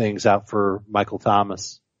 help things out for Michael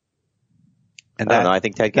Thomas. And I don't know. I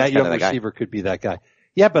think Ted Ginn's that young receiver could be that guy.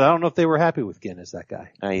 Yeah, but I don't know if they were happy with Ginn as that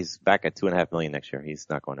guy. He's back at $2.5 million next year. He's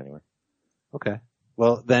not going anywhere. Okay.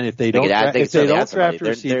 Well, then if they don't draft a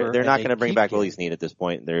receiver, they're not going to bring back Willie Snead at this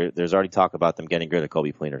point. There's already talk about them getting rid of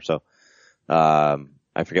Kobe Fleener. So, I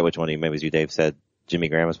forget which one. Maybe it was you, Dave, said Jimmy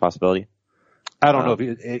Graham was a possibility. I don't know if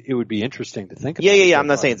it would be interesting to think about. Yeah. I'm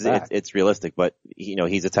not saying it's realistic, but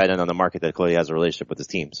he's a tight end on the market that clearly has a relationship with his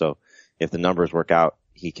team. So if the numbers work out,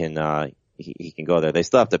 he can go there. They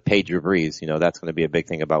still have to pay Drew Brees. That's going to be a big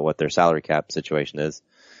thing about what their salary cap situation is.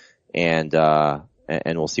 And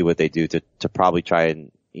we'll see what they do to probably try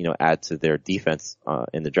and, add to their defense,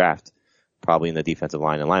 in the draft, probably in the defensive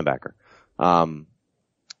line and linebacker.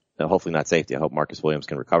 Hopefully not safety. I hope Marcus Williams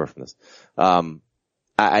can recover from this.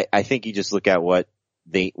 I think you just look at what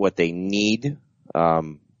they need. I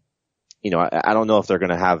don't know if they're going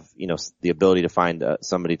to have, the ability to find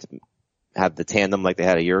somebody to have the tandem like they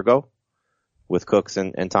had a year ago with Cooks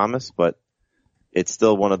and Thomas, but it's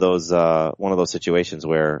still one of those situations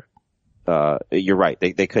where, you're right.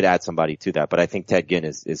 They could add somebody to that, but I think Ted Ginn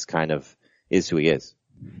is who he is.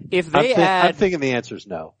 If they I'm thinking the answer is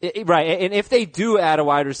no. Right. And if they do add a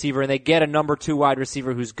wide receiver and they get a number 2 wide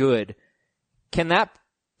receiver who's good, can that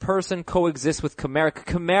person coexist with Kamara? Could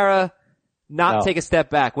Kamara not take a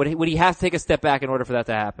step back? Would he have to take a step back in order for that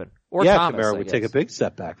to happen? Or Thomas, Kamara would take a big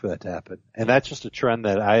step back for that to happen. And that's just a trend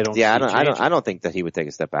that I don't see changing. I don't think that he would take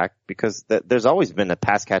a step back because there's always been a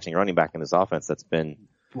pass catching running back in this offense that's been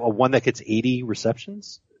one that gets 80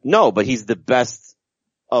 receptions? No, but he's the best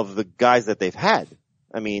of the guys that they've had.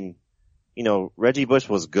 I mean, Reggie Bush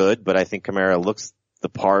was good, but I think Kamara looks the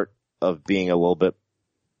part of being a little bit,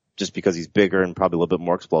 just because he's bigger and probably a little bit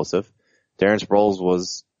more explosive. Darren Sproles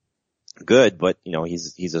was good, but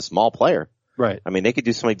he's a small player. Right. I mean, they could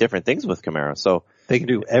do so many different things with Kamara. So they can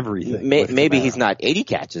do everything. Maybe he's not 80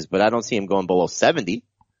 catches, but I don't see him going below 70.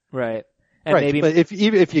 Right. And right. But if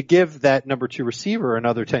you give that number 2 receiver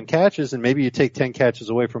another 10 catches, and maybe you take 10 catches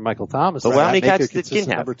away from Michael Thomas, but how many catches did Ginn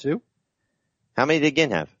have? Number 2? How many did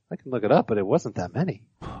Ginn have? I can look it up, but it wasn't that many.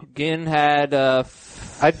 Ginn had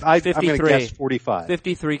 53. I'm going to guess 45.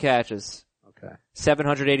 53 catches. Okay.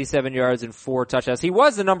 787 yards and 4 touchdowns. He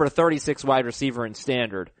was the number 36 wide receiver in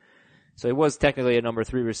standard. So he was technically a number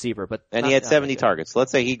 3 receiver, but he had 70 targets.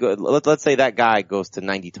 Let's say let's say that guy goes to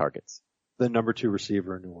 90 targets. The number 2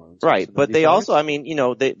 receiver in New Orleans. Right. But they also,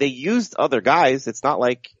 they used other guys. It's not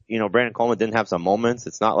like, Brandon Coleman didn't have some moments.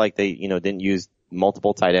 It's not like they, didn't use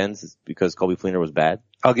multiple tight ends because Coby Fleener was bad.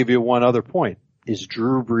 I'll give you one other point. Is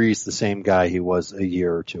Drew Brees the same guy he was a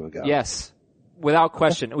year or 2 ago? Yes. Without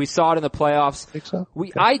question. We saw it in the playoffs. Think so?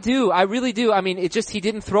 Okay. I do. I really do. I mean, he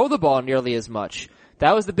didn't throw the ball nearly as much.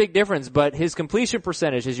 That was the big difference, but his completion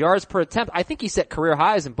percentage, his yards per attempt, I think he set career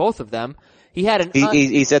highs in both of them. He had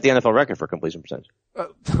he set the NFL record for completion percentage.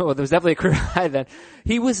 Well, there was definitely a career high then.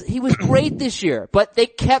 He was great this year, but they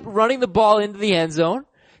kept running the ball into the end zone.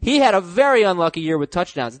 He had a very unlucky year with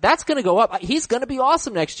touchdowns. That's going to go up. He's going to be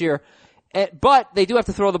awesome next year. But they do have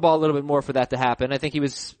to throw the ball a little bit more for that to happen. I think he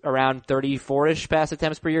was around 34-ish pass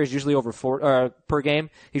attempts per year. He's usually over 4 per game.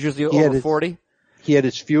 He's usually over 40. He had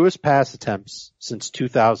his fewest pass attempts since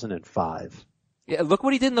 2005. Yeah, look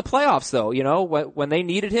what he did in the playoffs, though. When they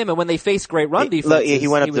needed him and when they faced great run defenses. He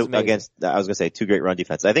went up against, I was going to say, 2 great run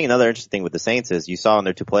defenses. I think another interesting thing with the Saints is you saw in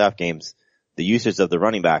their 2 playoff games the usage of the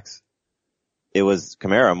running backs. It was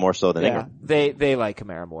Kamara more so than Ingram. They like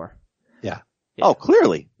Kamara more. Yeah. Oh,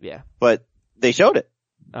 clearly. Yeah. But they showed it.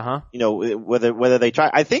 Uh-huh. Whether they try,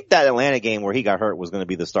 I think that Atlanta game where he got hurt was going to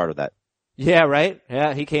be the start of that. Yeah, right?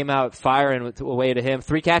 Yeah, he came out firing away to him.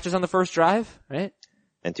 3 catches on the first drive, right?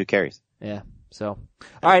 And 2 carries. Yeah. So,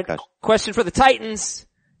 alright, question for the Titans.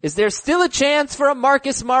 Is there still a chance for a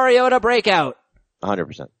Marcus Mariota breakout?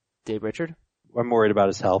 100%. Dave Richard? I'm worried about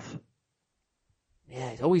his health. Yeah,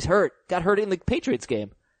 he's always hurt. Got hurt in the Patriots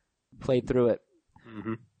game. Played through it.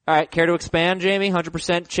 Mm-hmm. Alright, care to expand, Jamie?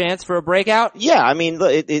 100% chance for a breakout? Yeah, I mean,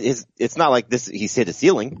 it's not like he's hit a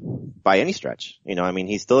ceiling by any stretch.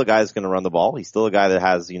 He's still a guy that's going to run the ball. He's still a guy that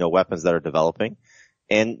has, weapons that are developing.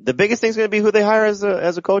 And the biggest thing is going to be who they hire as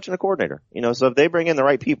a coach and a coordinator. So if they bring in the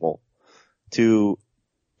right people to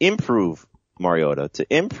improve Mariota,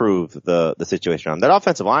 to improve the situation around him, that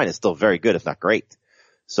offensive line is still very good, if not great.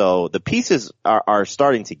 So the pieces are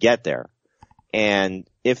starting to get there. And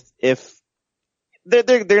if they're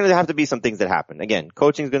going to have to be some things that happen. Again,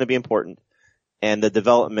 coaching is going to be important, and the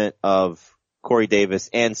development of Corey Davis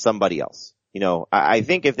and somebody else. I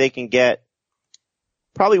think if they can get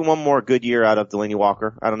probably one more good year out of Delaney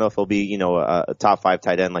Walker. I don't know if he'll be, a top 5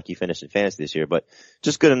 tight end like he finished in fantasy this year, but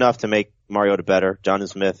just good enough to make Mariota better. Jonnu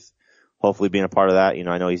Smith, hopefully being a part of that.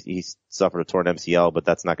 I know he's suffered a torn MCL, but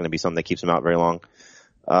that's not going to be something that keeps him out very long.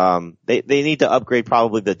 They need to upgrade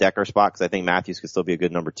probably the Decker spot, because I think Matthews could still be a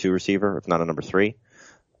good number 2 receiver, if not a number 3.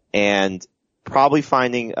 And probably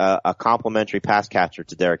finding a complementary pass catcher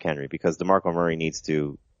to Derrick Henry, because DeMarco Murray needs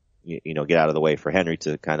to, get out of the way for Henry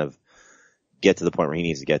to kind of get to the point where he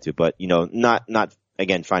needs to get to. But, not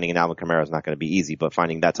again, finding an Alvin Kamara is not going to be easy, but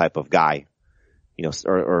finding that type of guy,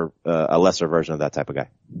 or a lesser version of that type of guy.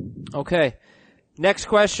 Okay. Next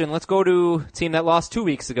question. Let's go to a team that lost 2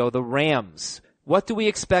 weeks ago, the Rams. What do we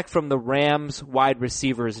expect from the Rams wide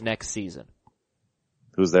receivers next season?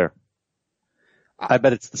 Who's there? I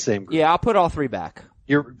bet it's the same group. Yeah, I'll put all 3 back.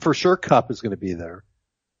 For sure Kupp is going to be there.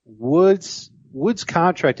 Woods'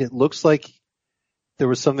 contract, it looks like there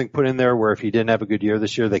was something put in there where if he didn't have a good year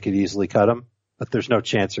this year, they could easily cut him. But there's no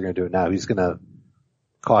chance they're going to do it now. He's going to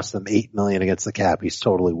cost them $8 million against the cap. He's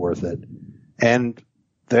totally worth it. And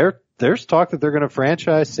there's talk that they're going to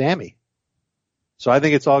franchise Sammy. So I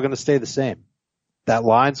think it's all going to stay the same. That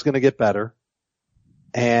line's going to get better.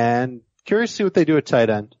 And curious to see what they do at tight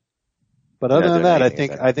end. But other than that, I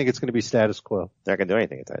think it's going to be status quo. They're not going to do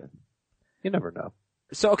anything at tight end. You never know.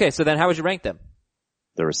 So then how would you rank them?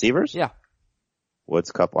 The receivers? Yeah.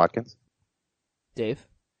 Woods, Kupp, Watkins. Dave?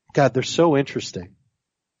 God, they're so interesting.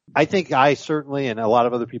 I think I certainly, and a lot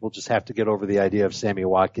of other people, just have to get over the idea of Sammy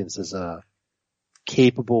Watkins as a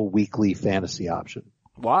capable weekly fantasy option.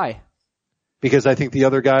 Why? Because I think the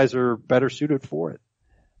other guys are better suited for it.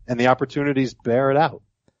 And the opportunities bear it out.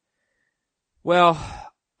 Well,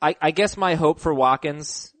 I guess my hope for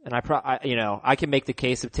Watkins, and I can make the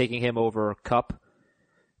case of taking him over Kupp,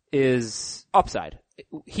 is upside.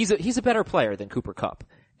 He's a better player than Cooper Kupp.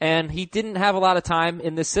 And he didn't have a lot of time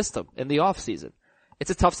in this system in the offseason. It's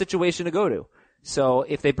a tough situation to go to. So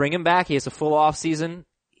if they bring him back, he has a full offseason.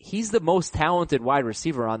 He's the most talented wide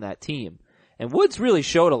receiver on that team. And Woods really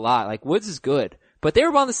showed a lot. Like, Woods is good. But they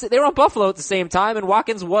were on Buffalo at the same time, and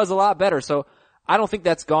Watkins was a lot better. So I don't think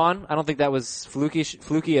that's gone. I don't think that was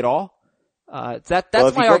fluky at all. That's my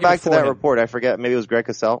argument. If you go back to that report, I forget, maybe it was Greg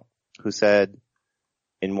Cosell who said,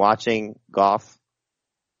 in watching Goff,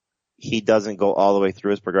 he doesn't go all the way through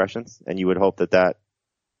his progressions, and you would hope that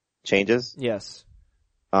changes. Yes.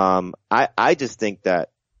 I just think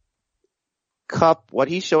that Kupp, what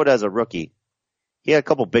he showed as a rookie, he had a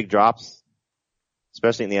couple big drops,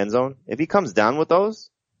 especially in the end zone. If he comes down with those,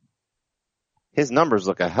 his numbers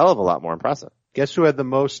look a hell of a lot more impressive. Guess who had the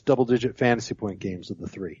most double-digit fantasy point games of the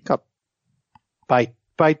three? Kupp. By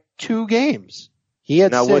 2 games. He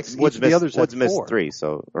had 6. Woods missed missed 3,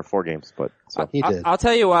 or 4 games, but he did. I'll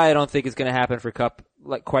tell you why I don't think it's going to happen for Kupp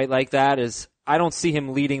quite like that is I don't see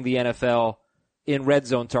him leading the NFL in red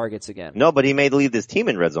zone targets again. No, but he may lead this team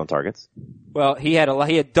in red zone targets. Well, he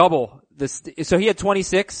had double this, so he had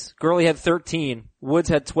 26, Gurley had 13, Woods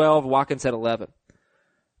had 12, Watkins had 11.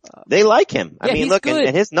 They like him. I mean, look,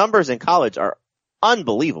 and his numbers in college are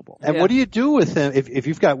unbelievable. And what do you do with him if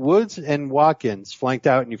you've got Woods and Watkins flanked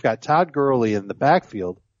out and you've got Todd Gurley in the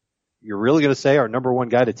backfield? You're really going to say our number one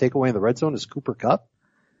guy to take away in the red zone is Cooper Kupp?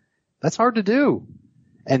 That's hard to do.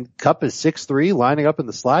 And Kupp is 6'3", lining up in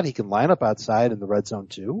the slot. He can line up outside in the red zone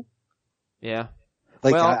too. Yeah.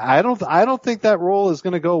 Like, well, I don't think that role is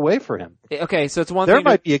going to go away for him. Okay, so it's one there thing.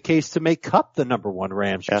 There might be a case to make Kupp the number one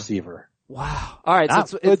Rams receiver. Wow. All right.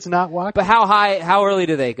 So it's not Watkins. But how early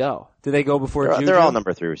do they go? Do they go before Juju? They're all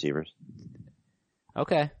number 3 receivers.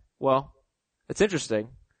 Okay. Well, it's interesting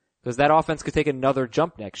because that offense could take another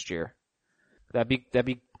jump next year. That'd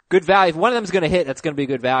be good value. If one of them's going to hit, that's going to be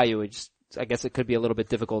good value. I guess it could be a little bit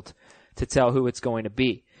difficult to tell who it's going to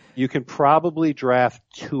be. You can probably draft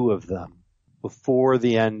 2 of them before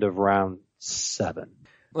the end of round 7.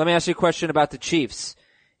 Let me ask you a question about the Chiefs.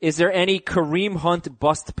 Is there any Kareem Hunt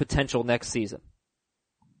bust potential next season?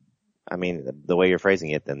 I mean, the way you're phrasing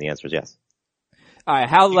it, then the answer is yes. All right.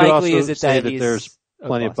 How likely is it that there's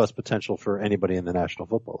plenty of bust potential for anybody in the National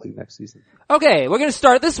Football League next season? Okay, we're going to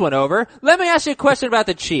start this one over. Let me ask you a question about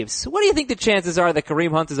the Chiefs. What do you think the chances are that Kareem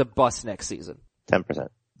Hunt is a bust next season? 10%.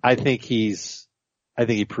 I think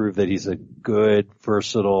he proved that he's a good,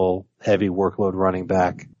 versatile, heavy workload running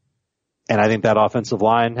back. And I think that offensive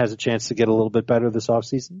line has a chance to get a little bit better this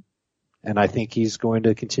offseason. And I think he's going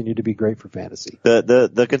to continue to be great for fantasy.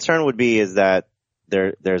 The concern would be is that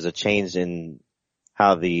there's a change in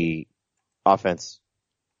how the offensive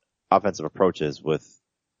approach is with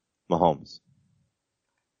Mahomes.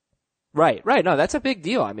 Right. No, that's a big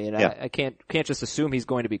deal. I mean, yeah. I can't just assume he's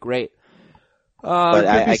going to be great. But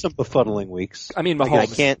there could be some befuddling weeks. I mean,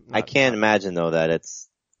 Mahomes. I can't imagine though that it's,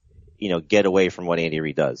 get away from what Andy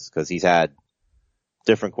Reid does, because he's had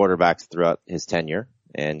different quarterbacks throughout his tenure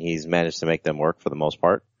and he's managed to make them work for the most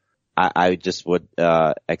part. I just would,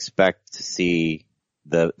 expect to see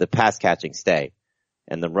the pass catching stay,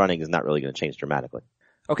 and the running is not really going to change dramatically.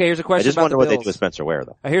 Okay, here's a question about the Bills. I just wonder what they do with Spencer Ware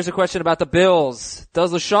though. Here's a question about the Bills.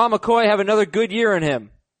 Does LaShawn McCoy have another good year in him?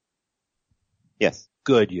 Yes.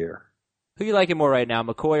 Good year. Who you liking more right now,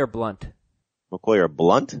 McCoy or Blunt? McCoy or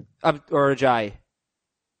Blunt? Or Ajayi?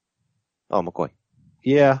 Oh, McCoy.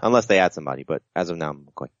 Yeah. Unless they add somebody, but as of now,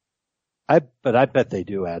 McCoy. I bet they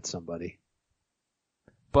do add somebody.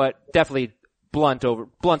 But definitely Blunt's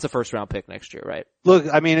a first round pick next year, right? Look,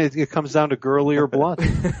 I mean, it comes down to Gurley or Blunt.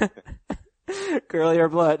 Gurley or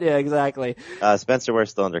Blunt, yeah, exactly. Spencer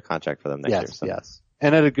Ware's still under contract for them next year. So. Yes.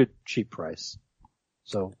 And at a good, cheap price.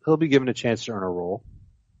 So he'll be given a chance to earn a role.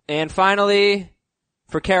 And finally,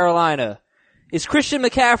 for Carolina. Is Christian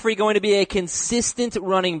McCaffrey going to be a consistent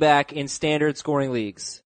running back in standard scoring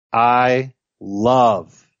leagues? I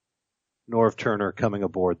love Norv Turner coming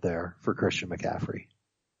aboard there for Christian McCaffrey.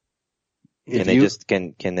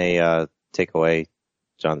 Can they take away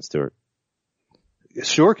John Stewart?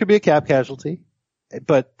 Sure, could be a cap casualty.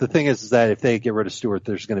 But the thing is that if they get rid of Stewart,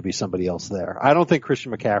 there's going to be somebody else there. I don't think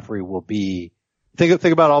Christian McCaffrey will be, think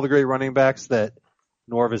about all the great running backs that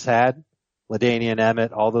Norv has had, LaDainian,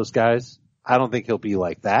 Emmett, all those guys. I don't think he'll be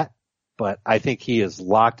like that, but I think he is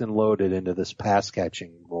locked and loaded into this pass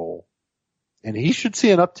catching role. And he should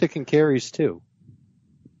see an uptick in carries too.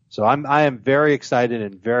 So I am very excited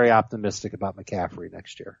and very optimistic about McCaffrey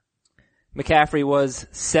next year. McCaffrey was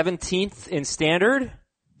 17th in standard,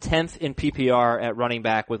 10th in PPR at running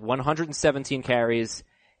back with 117 carries,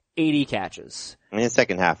 80 catches. I mean, the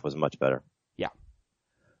second half was much better. Yeah.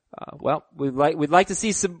 Well, we'd like to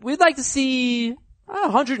see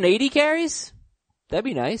 180 carries. That'd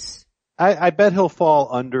be nice. I bet he'll fall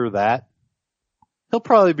under that. He'll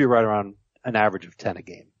probably be right around an average of 10 a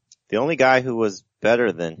game. The only guy who was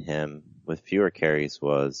better than him with fewer carries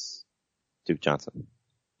was Duke Johnson.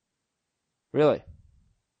 Really?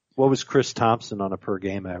 What was Chris Thompson on a per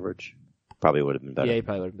game average? Probably would have been better. Yeah, he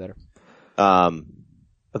probably would have been better.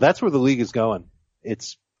 But that's where the league is going.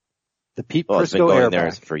 It's the Pete Prisco it's been going airback.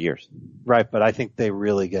 there for years. Right, but I think they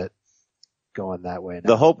really get going that way now.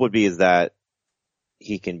 The hope would be is that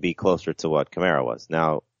he can be closer to what Kamara was.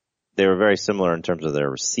 Now, they were very similar in terms of their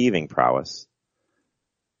receiving prowess.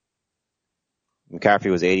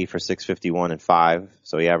 McCaffrey was 80 for 651 and 5,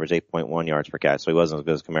 so he averaged 8.1 yards per catch. So he wasn't as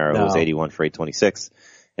good as Kamara, who was 81 for 826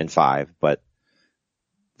 and 5, but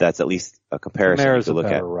that's at least a comparison Kamara's to look a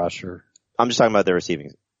better at. Rusher. I'm just talking about their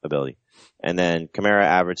receiving ability. And then Kamara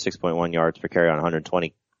averaged 6.1 yards per carry on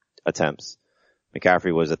 120 attempts.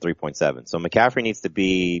 McCaffrey was at 3.7. So McCaffrey needs to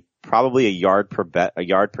be probably a yard per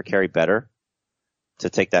carry better to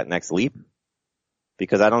take that next leap,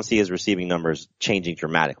 because I don't see his receiving numbers changing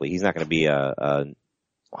dramatically. He's not going to be a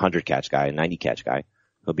 100 catch guy, a 90 catch guy.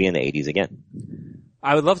 He'll be in the 80s again.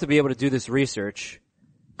 I would love to be able to do this research,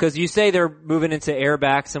 because you say they're moving into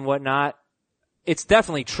airbacks and whatnot. It's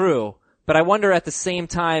definitely true, but I wonder at the same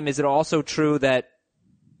time, is it also true that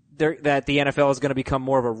the NFL is going to become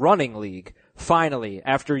more of a running league, finally,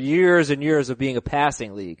 after years and years of being a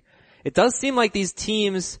passing league? It does seem like these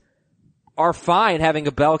teams are fine having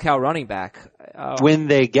a bell cow running back. When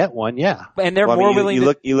they get one, yeah. And they're more willing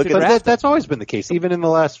to but that's always been the case, even in the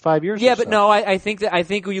last 5 years. Yeah, but no, I think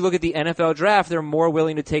when you look at the NFL draft, they're more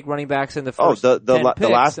willing to take running backs in the first 10 picks. The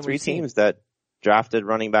last three teams that drafted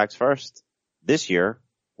running backs first this year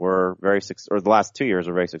were the last 2 years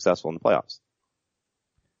were very successful in the playoffs.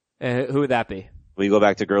 Who would that be? Well, you go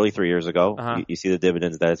back to Gurley 3 years ago. Uh-huh. You see the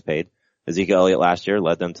dividends that it's paid. Ezekiel Elliott last year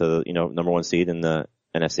led them to, number one seed in the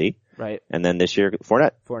NFC. Right. And then this year,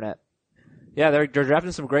 Fournette. Yeah, they're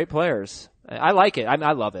drafting some great players. I like it.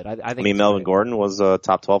 I love it. I think. Melvin Gordon was a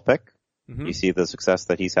top 12 pick. Mm-hmm. You see the success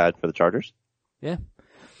that he's had for the Chargers. Yeah.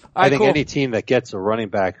 I think any team that gets a running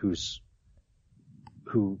back who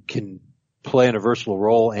can play in a versatile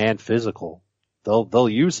role and physical, they'll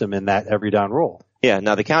use him in that every down role. Yeah.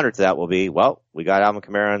 Now the counter to that will be, well, we got Alvin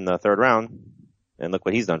Kamara in the third round, and look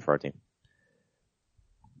what he's done for our team.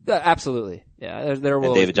 Absolutely. Yeah. There will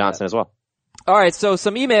and David Johnson as well. All right, so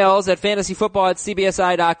some emails at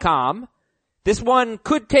fantasyfootball@cbsi.com. This one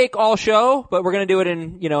could take all show, but we're going to do it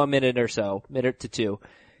in, a minute or so, minute to two.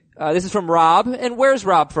 This is from Rob. And where's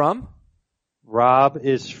Rob from? Rob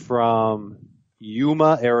is from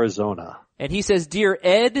Yuma, Arizona. And he says, Dear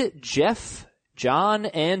Ed, Jeff, John,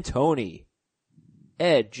 and Tony.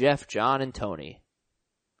 Ed, Jeff, John, and Tony.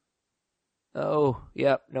 Oh,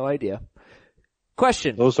 yep, no idea.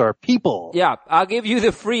 Question. Those are people. Yeah, I'll give you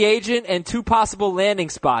the free agent and 2 possible landing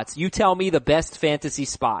spots. You tell me the best fantasy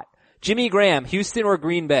spot. Jimmy Graham, Houston or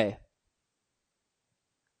Green Bay?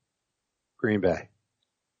 Green Bay.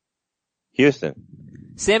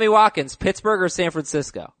 Houston. Sammy Watkins, Pittsburgh or San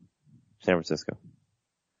Francisco? San Francisco.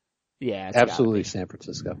 Yeah, it's absolutely San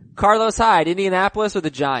Francisco. Carlos Hyde, Indianapolis or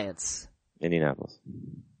the Giants? Indianapolis.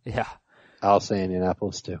 Yeah. I'll say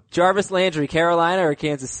Indianapolis too. Jarvis Landry, Carolina or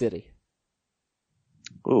Kansas City?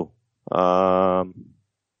 Ooh. Carolina.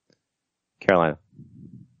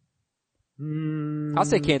 I'll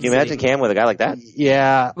say Kansas City. Can you imagine Cam with a guy like that?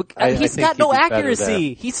 Yeah. He's got no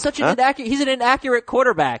accuracy. He's such an he's an inaccurate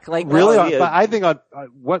quarterback. Like really, I think on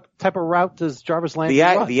what type of route does Jarvis Landry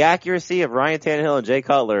run? The accuracy of Ryan Tannehill and Jay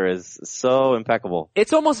Cutler is so impeccable.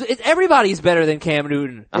 It's everybody's better than Cam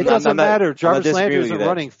Newton. It doesn't matter. Jarvis Landry isn't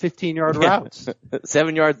running 15-yard routes.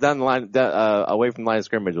 7 yards down the line, away from the line of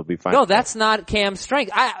scrimmage will be fine. No, that's not Cam's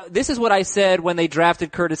strength. This is what I said when they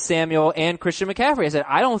drafted Curtis Samuel and Christian McCaffrey. I said,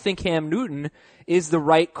 I don't think Cam Newton is the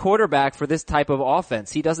right quarterback for this type of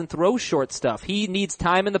offense. He doesn't throw short stuff. He needs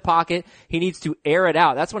time in the pocket. He needs to air it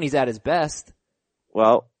out. That's when he's at his best.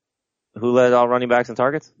 Well, who led all running backs in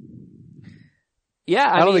targets? Yeah,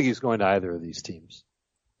 I don't think he's going to either of these teams.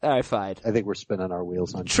 All right, fine. I think we're spinning our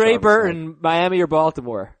wheels on Trey Burton, Miami or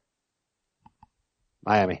Baltimore?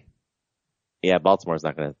 Miami. Yeah, Baltimore's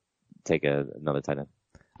not going to take another tight end.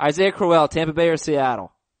 Isaiah Crowell, Tampa Bay or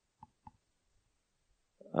Seattle?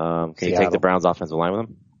 Can you take the Browns offensive line with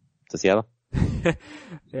him to Seattle?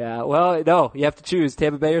 Yeah, well, no, you have to choose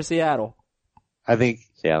Tampa Bay or Seattle. I think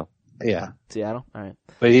Seattle. Yeah. Seattle? All right.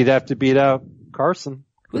 But he'd have to beat out Carson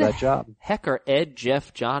for that job. Heck are Ed,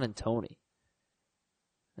 Jeff, John, and Tony?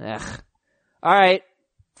 Ugh. All right.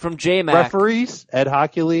 From J-Mac. Referees, Ed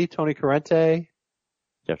Hockley, Tony Corrente.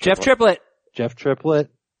 Jeff Triplett.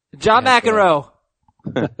 John McEnroe.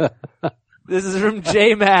 This is from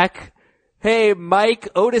J-Mac. Hey, Mike,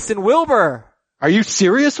 Otis, and Wilbur. Are you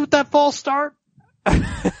serious with that false start? Who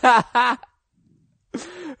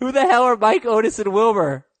the hell are Mike, Otis, and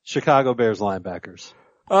Wilbur? Chicago Bears linebackers.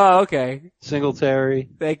 Oh, okay. Singletary.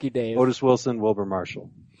 Thank you, Dave. Otis Wilson, Wilbur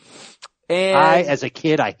Marshall. And as a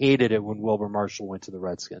kid, I hated it when Wilbur Marshall went to the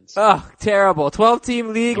Redskins. Oh, terrible.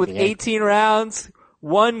 12-team league with 18 rounds,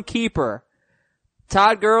 1 keeper.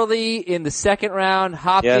 Todd Gurley in the second round,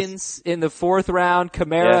 Hopkins in the fourth round,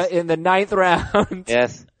 Kamara in the ninth round.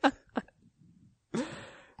 Yes.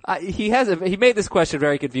 He made this question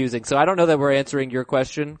very confusing, so I don't know that we're answering your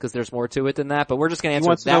question because there's more to it than that, but we're just going to answer He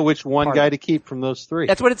wants to know which one guy to keep from those 3.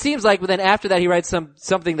 That's what it seems like, but then after that he writes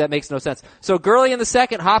something that makes no sense. So Gurley in the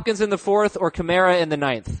second, Hopkins in the fourth, or Kamara in the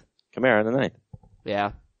ninth? Kamara in the ninth.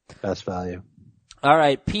 Yeah. Best value. All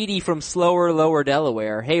right, Petey from Slower, Lower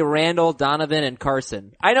Delaware. Hey, Randall, Donovan, and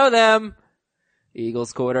Carson. I know them.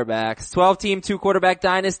 Eagles quarterbacks. 12-team, 2-quarterback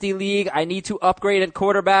dynasty league. I need to upgrade at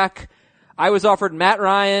quarterback. I was offered Matt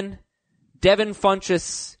Ryan, Devin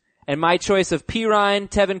Funchess, and my choice of P. Ryan,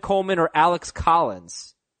 Tevin Coleman, or Alex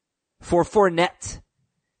Collins for Fournette.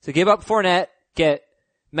 So give up Fournette, get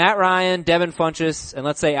Matt Ryan, Devin Funchess, and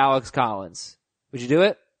let's say Alex Collins. Would you do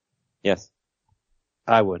it? Yes.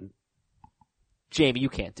 I wouldn't. Jamie, you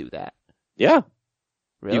can't do that. Yeah.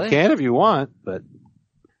 Really? You can if you want, but.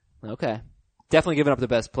 Okay. Definitely giving up the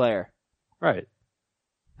best player. Right.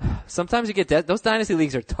 Sometimes you get that. Those dynasty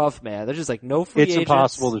leagues are tough, man. They're just like no free agents. It's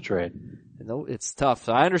impossible to trade. No, it's tough.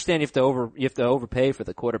 So I understand you have to overpay for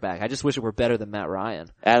the quarterback. I just wish it were better than Matt Ryan.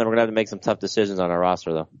 Adam, we're gonna have to make some tough decisions on our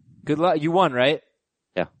roster though. Good luck. You won, right?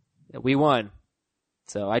 Yeah. We won.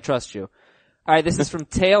 So I trust you. All right, this is from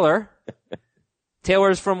Taylor.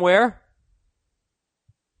 Taylor's from where?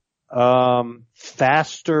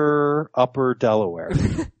 Faster Upper Delaware.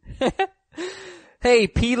 Hey,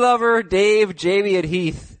 pea lover, Dave, Jamie, and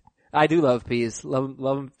Heath. I do love peas. Love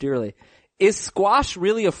them dearly. Is squash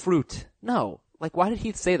really a fruit? No. Like, why did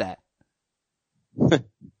Heath say that?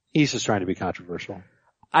 He's just trying to be controversial.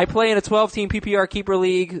 I play in a 12-team PPR keeper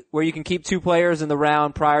league where you can keep 2 players in the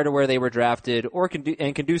round prior to where they were drafted, or can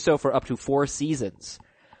do so for up to 4 seasons.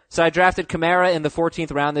 So I drafted Kamara in the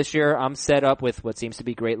 14th round this year. I'm set up with what seems to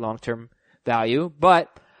be great long-term value, but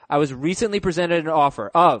I was recently presented an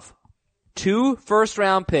offer of 2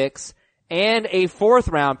 first-round picks and a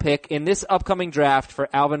 4th-round pick in this upcoming draft for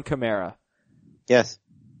Alvin Kamara. Yes.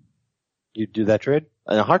 You'd do that trade?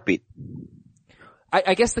 In a heartbeat.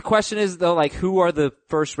 I guess the question is though, like, who are the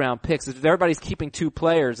first-round picks? If everybody's keeping 2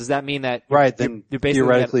 players, does that mean that right? Then you're basically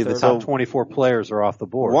theoretically the top 24 players are off the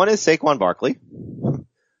board. One is Saquon Barkley.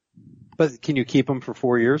 But can you keep him for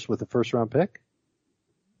 4 years with a first-round pick?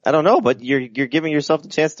 I don't know, but you're giving yourself the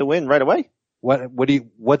chance to win right away.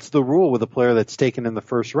 What's the rule with a player that's taken in the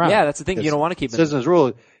first round? Yeah, that's the thing. You don't want to keep him. Citizens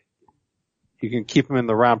rule, you can keep him in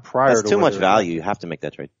the round prior. That's too much value. You have to make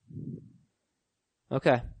that trade.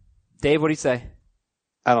 Okay. Dave, what do you say?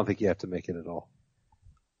 I don't think you have to make it at all.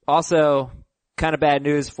 Also, kind of bad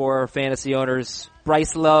news for fantasy owners.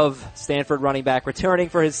 Bryce Love, Stanford running back, returning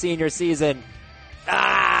for his senior season.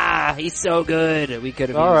 He's so good. We could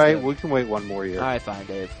have. All right, we can wait 1 more year. All right, fine,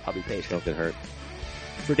 Dave. I'll be patient. Don't get hurt.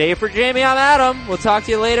 For Dave, for Jamie, I'm Adam. We'll talk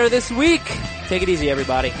to you later this week. Take it easy,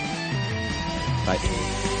 everybody. Bye.